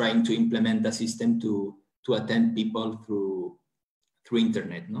 which is trying to implement a system to attend people through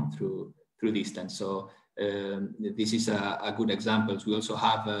internet, through distance. So this is a good example. We also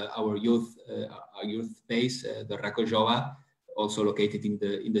have our youth base, the Rakojova, also located in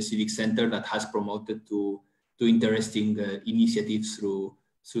the civic center, that has promoted to interesting initiatives through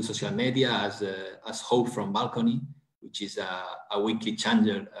social media, as Hove from Balcony, which is a weekly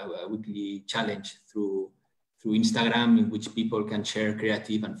challenge through Instagram, in which people can share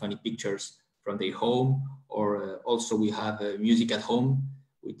creative and funny pictures from their home. Or also we have Music at Home,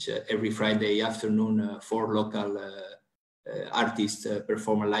 which every Friday afternoon 4 local artists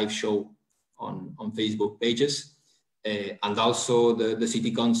perform a live show on Facebook pages. And also the city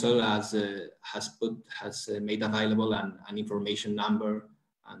council has made available an information number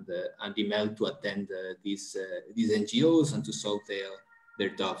and email to attend these NGOs and to solve their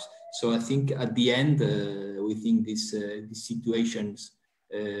doubts. So I think at the end, we think these situations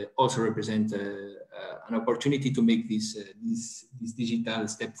also represent an opportunity to make this digital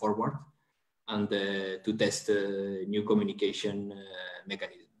step forward and to test new communication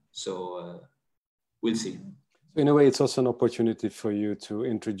mechanism. So we'll see. So in a way, it's also an opportunity for you to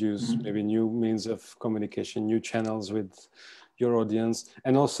introduce maybe new means of communication, new channels with your audience,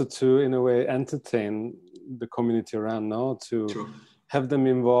 and also to, in a way, entertain the community around, no? To True. have them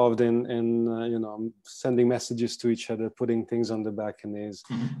involved in you know, sending messages to each other, putting things on the balconies.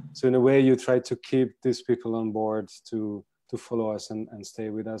 So in a way, you try to keep these people on board to follow us and stay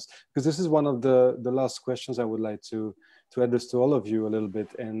with us. Because this is one of the last questions I would like to address to all of you a little bit,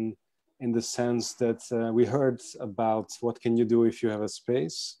 in the sense that we heard about what can you do if you have a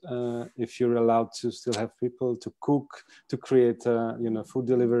space, if you're allowed to still have people to cook, to create you know, food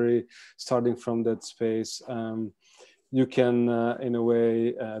delivery, starting from that space. You can, in a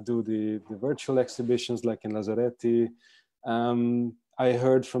way, do the virtual exhibitions like in Lazaretti. I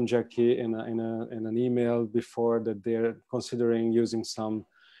heard from Jackie in an email before that they're considering using some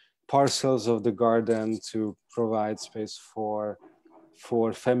parcels of the garden to provide space for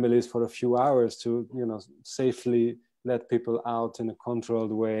families for a few hours to, you know, safely let people out in a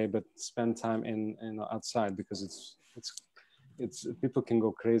controlled way, but spend time in outside, because it's people can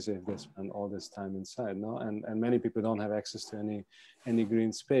go crazy if they spend all this time inside, no? And many people don't have access to any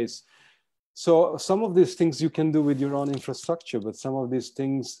green space. So some of these things you can do with your own infrastructure, but some of these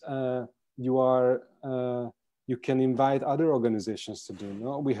things you can invite other organizations to do.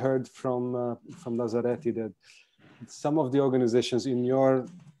 No? We heard from Lazaretti that some of the organizations in your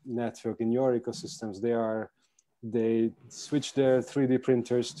network, in your ecosystems, they switch their 3D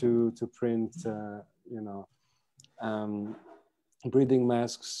printers to print, you know, breathing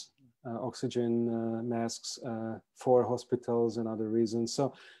masks, oxygen masks for hospitals and other reasons.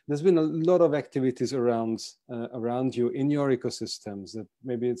 So there's been a lot of activities around you in your ecosystems that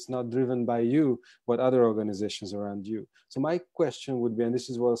maybe it's not driven by you, but other organizations around you. So my question would be, and this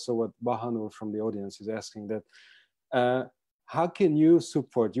is also what Bahanur from the audience is asking, that how can you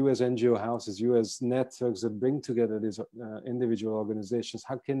support, you as NGO houses, you as networks that bring together these individual organizations,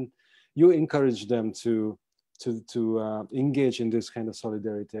 how can you encourage them to engage in this kind of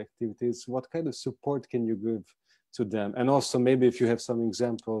solidarity activities? What kind of support can you give to them? And also maybe if you have some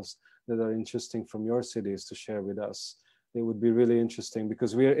examples that are interesting from your cities to share with us, they would be really interesting,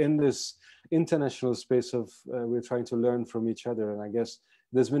 because we are in this international space of, we're trying to learn from each other. And I guess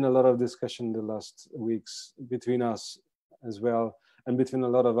there's been a lot of discussion in the last weeks between us as well, and between a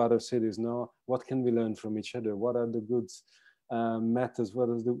lot of other cities. Now, what can we learn from each other? What are the good methods? What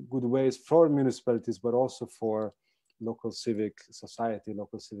are the good ways for municipalities, but also for local civic society,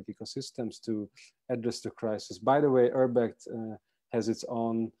 local civic ecosystems to address the crisis? By the way, Urbex has its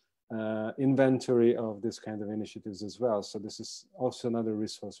own inventory of this kind of initiatives as well. So this is also another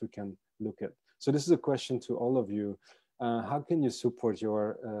resource we can look at. So this is a question to all of you. How can you support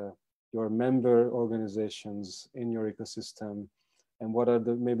your member organizations in your ecosystem? And what are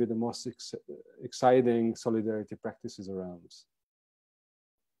maybe the most exciting solidarity practices around?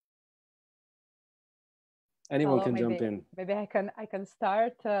 Anyone can jump in. Maybe I can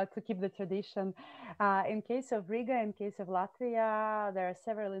start to keep the tradition. In case of Riga, in case of Latvia, there are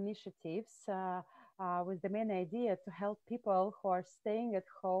several initiatives with the main idea to help people who are staying at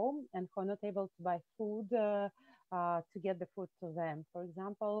home and who are not able to buy food to get the food to them. For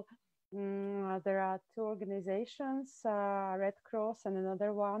example, there are two organizations, Red Cross and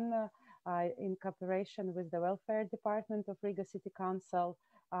another one in cooperation with the Welfare Department of Riga City Council.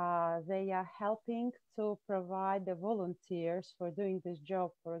 They are helping to provide the volunteers for doing this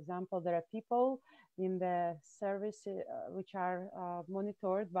job. For example, there are people in the service which are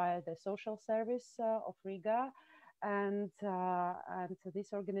monitored by the social service of Riga, and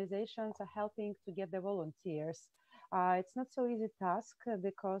these organizations are helping to get the volunteers. It's not so easy task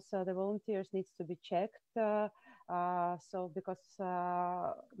because the volunteers needs to be checked. So because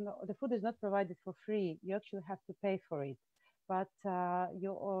no, the food is not provided for free, you actually have to pay for it. But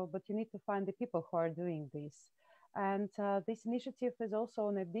you need to find the people who are doing this. And this initiative is also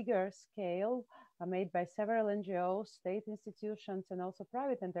on a bigger scale, made by several NGOs, state institutions, and also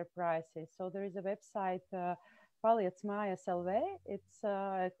private enterprises. So there is a website, Paliec.LV. It's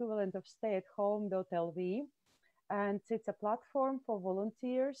equivalent of stayathome.lv. And it's a platform for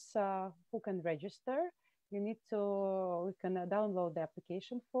volunteers who can register. You can download the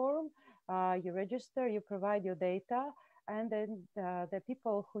application form. You register, you provide your data, and then the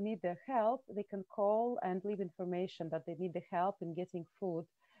people who need the help, they can call and leave information that they need the help in getting food.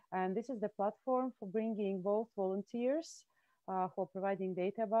 And this is the platform for bringing both volunteers who are providing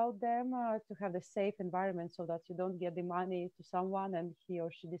data about them to have a safe environment so that you don't get the money to someone and he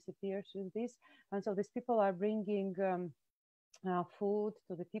or she disappears with this. And so these people are bringing food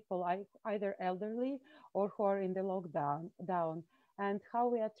to the people either elderly or who are in the lockdown. And how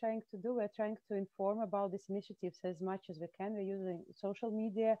we are trying to do, we're trying to inform about these initiatives as much as we can. We're using social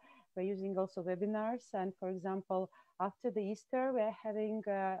media We're using also webinars. And for example, after the Easter, we're having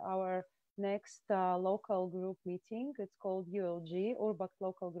our next local group meeting. It's called ULG, Urbac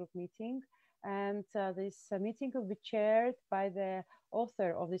Local Group Meeting. And this meeting will be chaired by the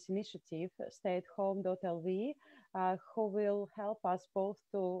author of this initiative, stayatHome.lv, who will help us both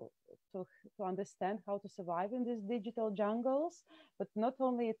to understand how to survive in these digital jungles, but not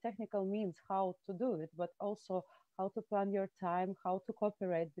only technical means how to do it, but also how to plan your time, how to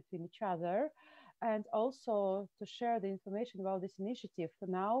cooperate between each other, and also to share the information about this initiative.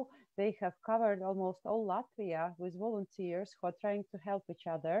 Now they have covered almost all Latvia with volunteers who are trying to help each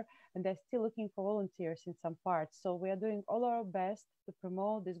other, and they're still looking for volunteers in some parts. So we are doing all our best to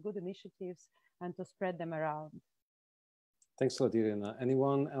promote these good initiatives and to spread them around. Thanks a lot, Irina.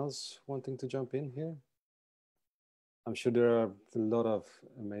 Anyone else wanting to jump in here? I'm sure there are a lot of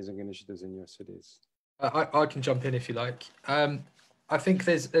amazing initiatives in your cities. I can jump in if you like. I think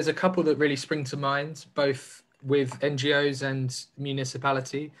there's a couple that really spring to mind, both with NGOs and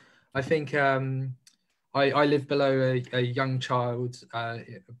municipality. I think I live below a young child,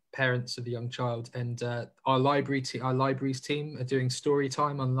 parents of a young child, and our libraries team are doing story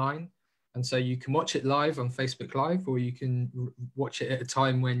time online. And so you can watch it live on Facebook Live, or you can watch it at a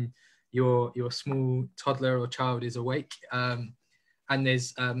time when your small toddler or child is awake. And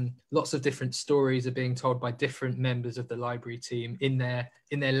there's lots of different stories are being told by different members of the library team in their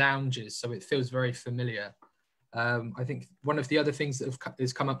lounges, so it feels very familiar. I think one of the other things that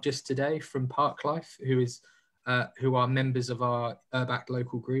has come up just today from Parklife, who are members of our Urbac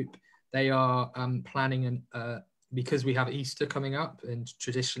local group, they are planning because we have Easter coming up, and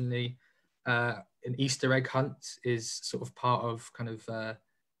traditionally an Easter egg hunt is sort of part of kind of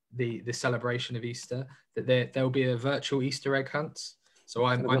the celebration of Easter, that there will be a virtual Easter egg hunt. So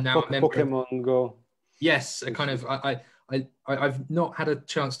I'm now a member. Pokemon Go. Yes, a kind of. I've not had a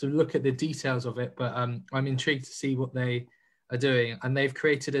chance to look at the details of it, but I'm intrigued to see what they are doing. And they've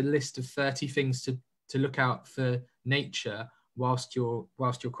created a list of 30 things to look out for nature whilst you're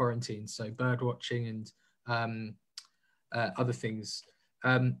quarantined. So bird watching and other things.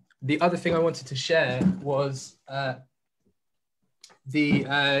 The other thing I wanted to share was we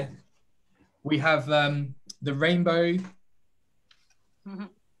have the rainbow. Mm-hmm.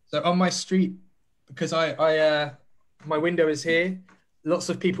 So on my street, because my window is here, lots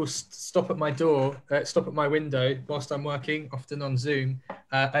of people stop at my door, stop at my window whilst I'm working, often on Zoom,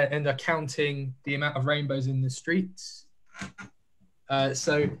 and are counting the amount of rainbows in the streets.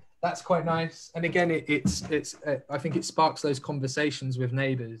 So that's quite nice. And again, it's I think it sparks those conversations with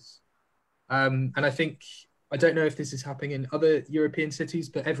neighbours. And I don't know if this is happening in other European cities,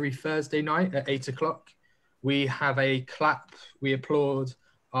 but every Thursday night at 8 o'clock, we have a clap, we applaud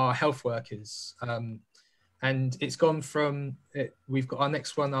our health workers. And it's gone from, we've got our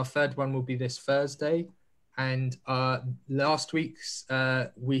next one, our third one will be this Thursday. And last week's,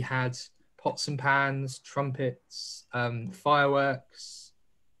 we had pots and pans, trumpets, fireworks,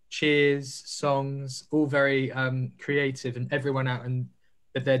 cheers, songs, all very creative, and everyone out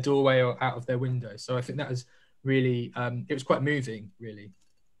at their doorway or out of their window. So I think that was really, it was quite moving, really.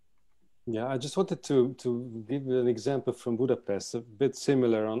 Yeah, I just wanted to give you an example from Budapest, a bit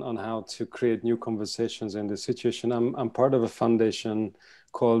similar on how to create new conversations in this situation. I'm part of a foundation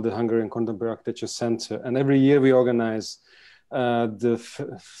called the Hungarian Contemporary Architecture Center, and every year we organize the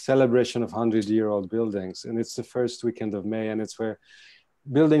celebration of 100-year-old buildings, and it's the first weekend of May, and it's where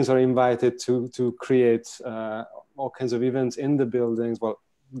buildings are invited to create all kinds of events in the buildings. Well,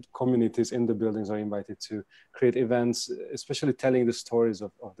 communities in the buildings are invited to create events, especially telling the stories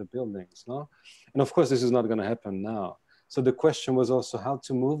of the buildings. No? And of course, this is not going to happen now. So the question was also how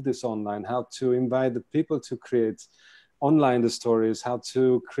to move this online, how to invite the people to create online the stories, how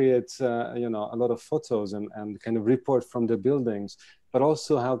to create a lot of photos and kind of report from the buildings, but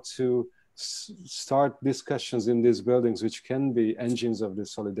also how to start discussions in these buildings, which can be engines of the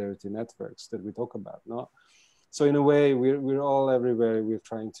solidarity networks that we talk about. No? So in a way, we're all everywhere. We're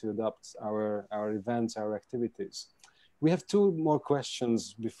trying to adopt our events, our activities. We have two more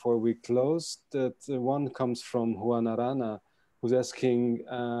questions before we close. That one comes from Rana, who's asking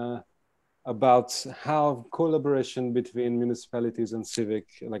about how collaboration between municipalities and civic,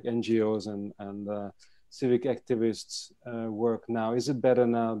 like NGOs and civic activists work now. Is it better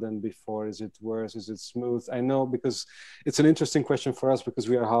now than before? Is it worse? Is it smooth? I know, because it's an interesting question for us, because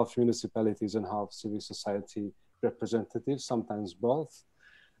we are half municipalities and half civil society representatives, sometimes both.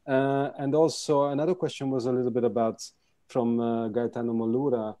 And also another question was a little bit about, from Gaetano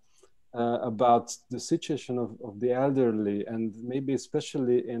Molura, about the situation of the elderly, and maybe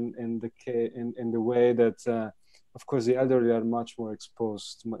especially in the way that of course, the elderly are much more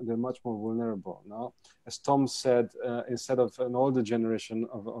exposed, they're much more vulnerable. No? As Tom said, instead of an older generation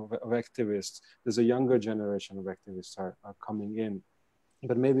of activists, there's a younger generation of activists are coming in.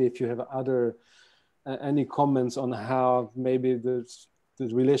 But maybe if you have any comments on how maybe the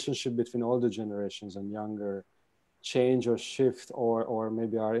relationship between older generations and younger change or shift or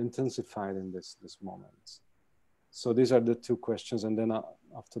maybe are intensified in this moment. So these are the two questions, and then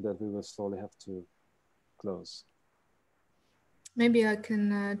after that we will slowly have to close. Maybe I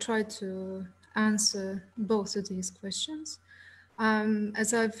can try to answer both of these questions.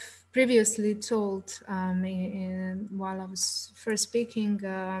 As I've previously told while I was first speaking,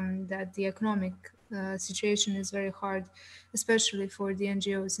 that the economic situation is very hard, especially for the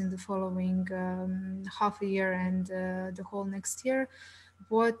NGOs in the following half a year and the whole next year.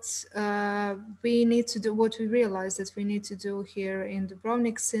 What we need to do, what we realized that we need to do here in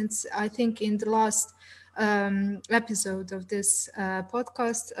Dubrovnik, since I think in the last episode of this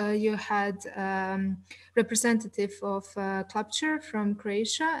podcast, you had representative of Cooperative from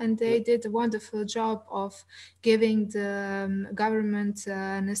Croatia, and they did a wonderful job of giving the government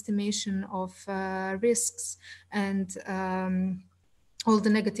an estimation of risks and all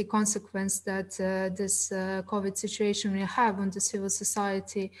the negative consequences that this COVID situation will have on the civil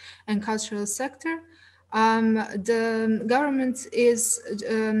society and cultural sector. The government is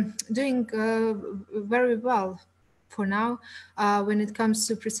doing very well for now when it comes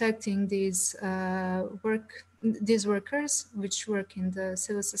to protecting these workers which work in the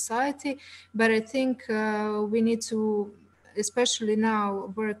civil society. But I think we need to, especially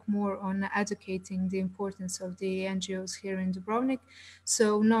now, work more on educating the importance of the NGOs here in Dubrovnik,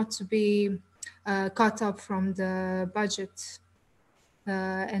 so not to be cut up from the budget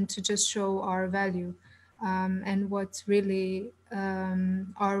and to just show our value and what really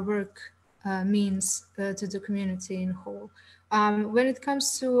our work means to the community in whole. When it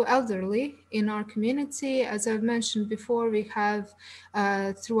comes to elderly in our community, as I've mentioned before, we have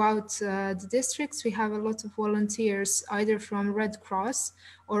throughout the districts, we have a lot of volunteers, either from Red Cross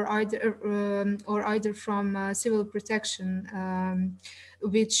or either from civil protection,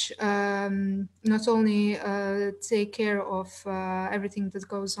 which not only take care of everything that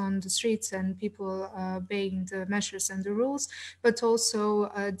goes on the streets and people obeying the measures and the rules, but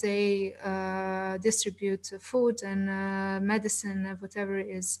also they distribute food and medicine, whatever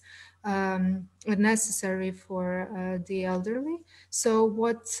is necessary for the elderly. So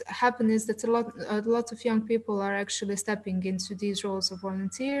what happened is that a lot of young people are actually stepping into these roles of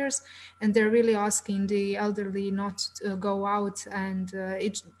volunteers, and they're really asking the elderly not to go out, and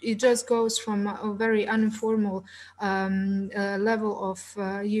it just goes from a very informal level of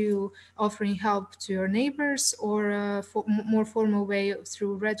you offering help to your neighbors, or a more formal way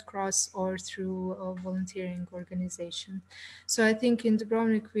through Red Cross or through a volunteering organization. So I think in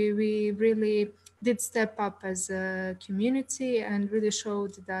Dubrovnik we really did step up as a community and really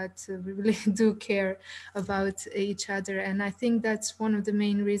showed that we really do care about each other. And I think that's one of the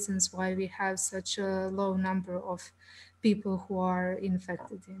main reasons why we have such a low number of people who are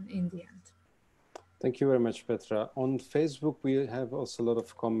infected in the end. Thank you very much, Petra. On Facebook, we have also a lot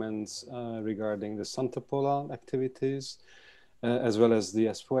of comments regarding the Santa Pola activities, as well as the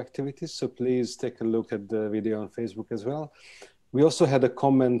ESPO activities. So please take a look at the video on Facebook as well. We also had a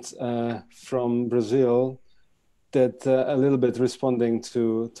comment from Brazil that a little bit responding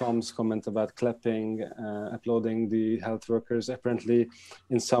to Tom's comment about clapping, applauding the health workers. Apparently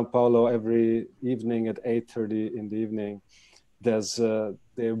in Sao Paulo, every evening at 8:30 in the evening,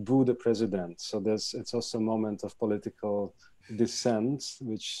 they boo the president. So it's also a moment of political dissent,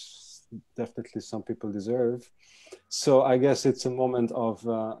 which definitely some people deserve. So I guess it's a moment of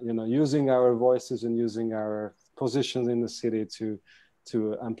using our voices and using our positions in the city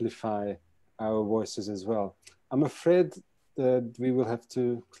to amplify our voices as well. I'm afraid that we will have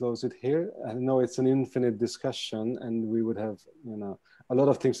to close it here. I know it's an infinite discussion and we would have a lot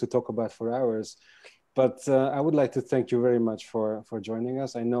of things to talk about for hours, but I would like to thank you very much for joining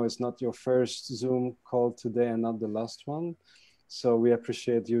us. I know it's not your first Zoom call today and not the last one, so we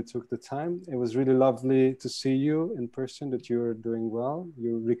appreciate you took the time. It was really lovely to see you in person, that you're doing well,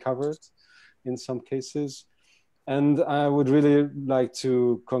 you recovered in some cases. And I would really like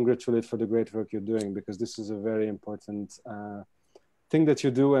to congratulate for the great work you're doing, because this is a very important thing that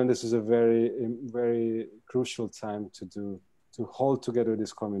you do, and this is a very, very crucial time to hold together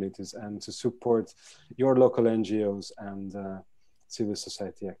these communities and to support your local NGOs and civil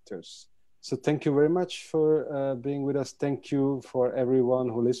society actors. So thank you very much for being with us. Thank you for everyone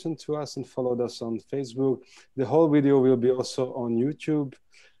who listened to us and followed us on Facebook. The whole video will be also on YouTube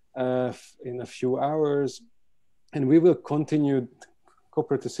in a few hours. And we will continue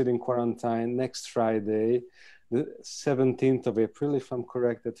Cooperative Sitting Quarantine next Friday, the 17th of April, if I'm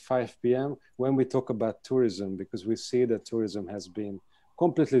correct, at 5 p.m. when we talk about tourism, because we see that tourism has been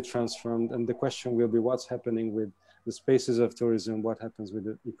completely transformed. And the question will be what's happening with the spaces of tourism, what happens with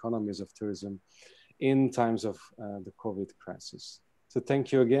the economies of tourism in times of the COVID crisis. So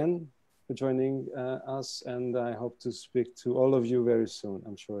thank you again for joining us. And I hope to speak to all of you very soon.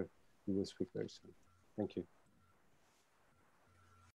 I'm sure we will speak very soon. Thank you.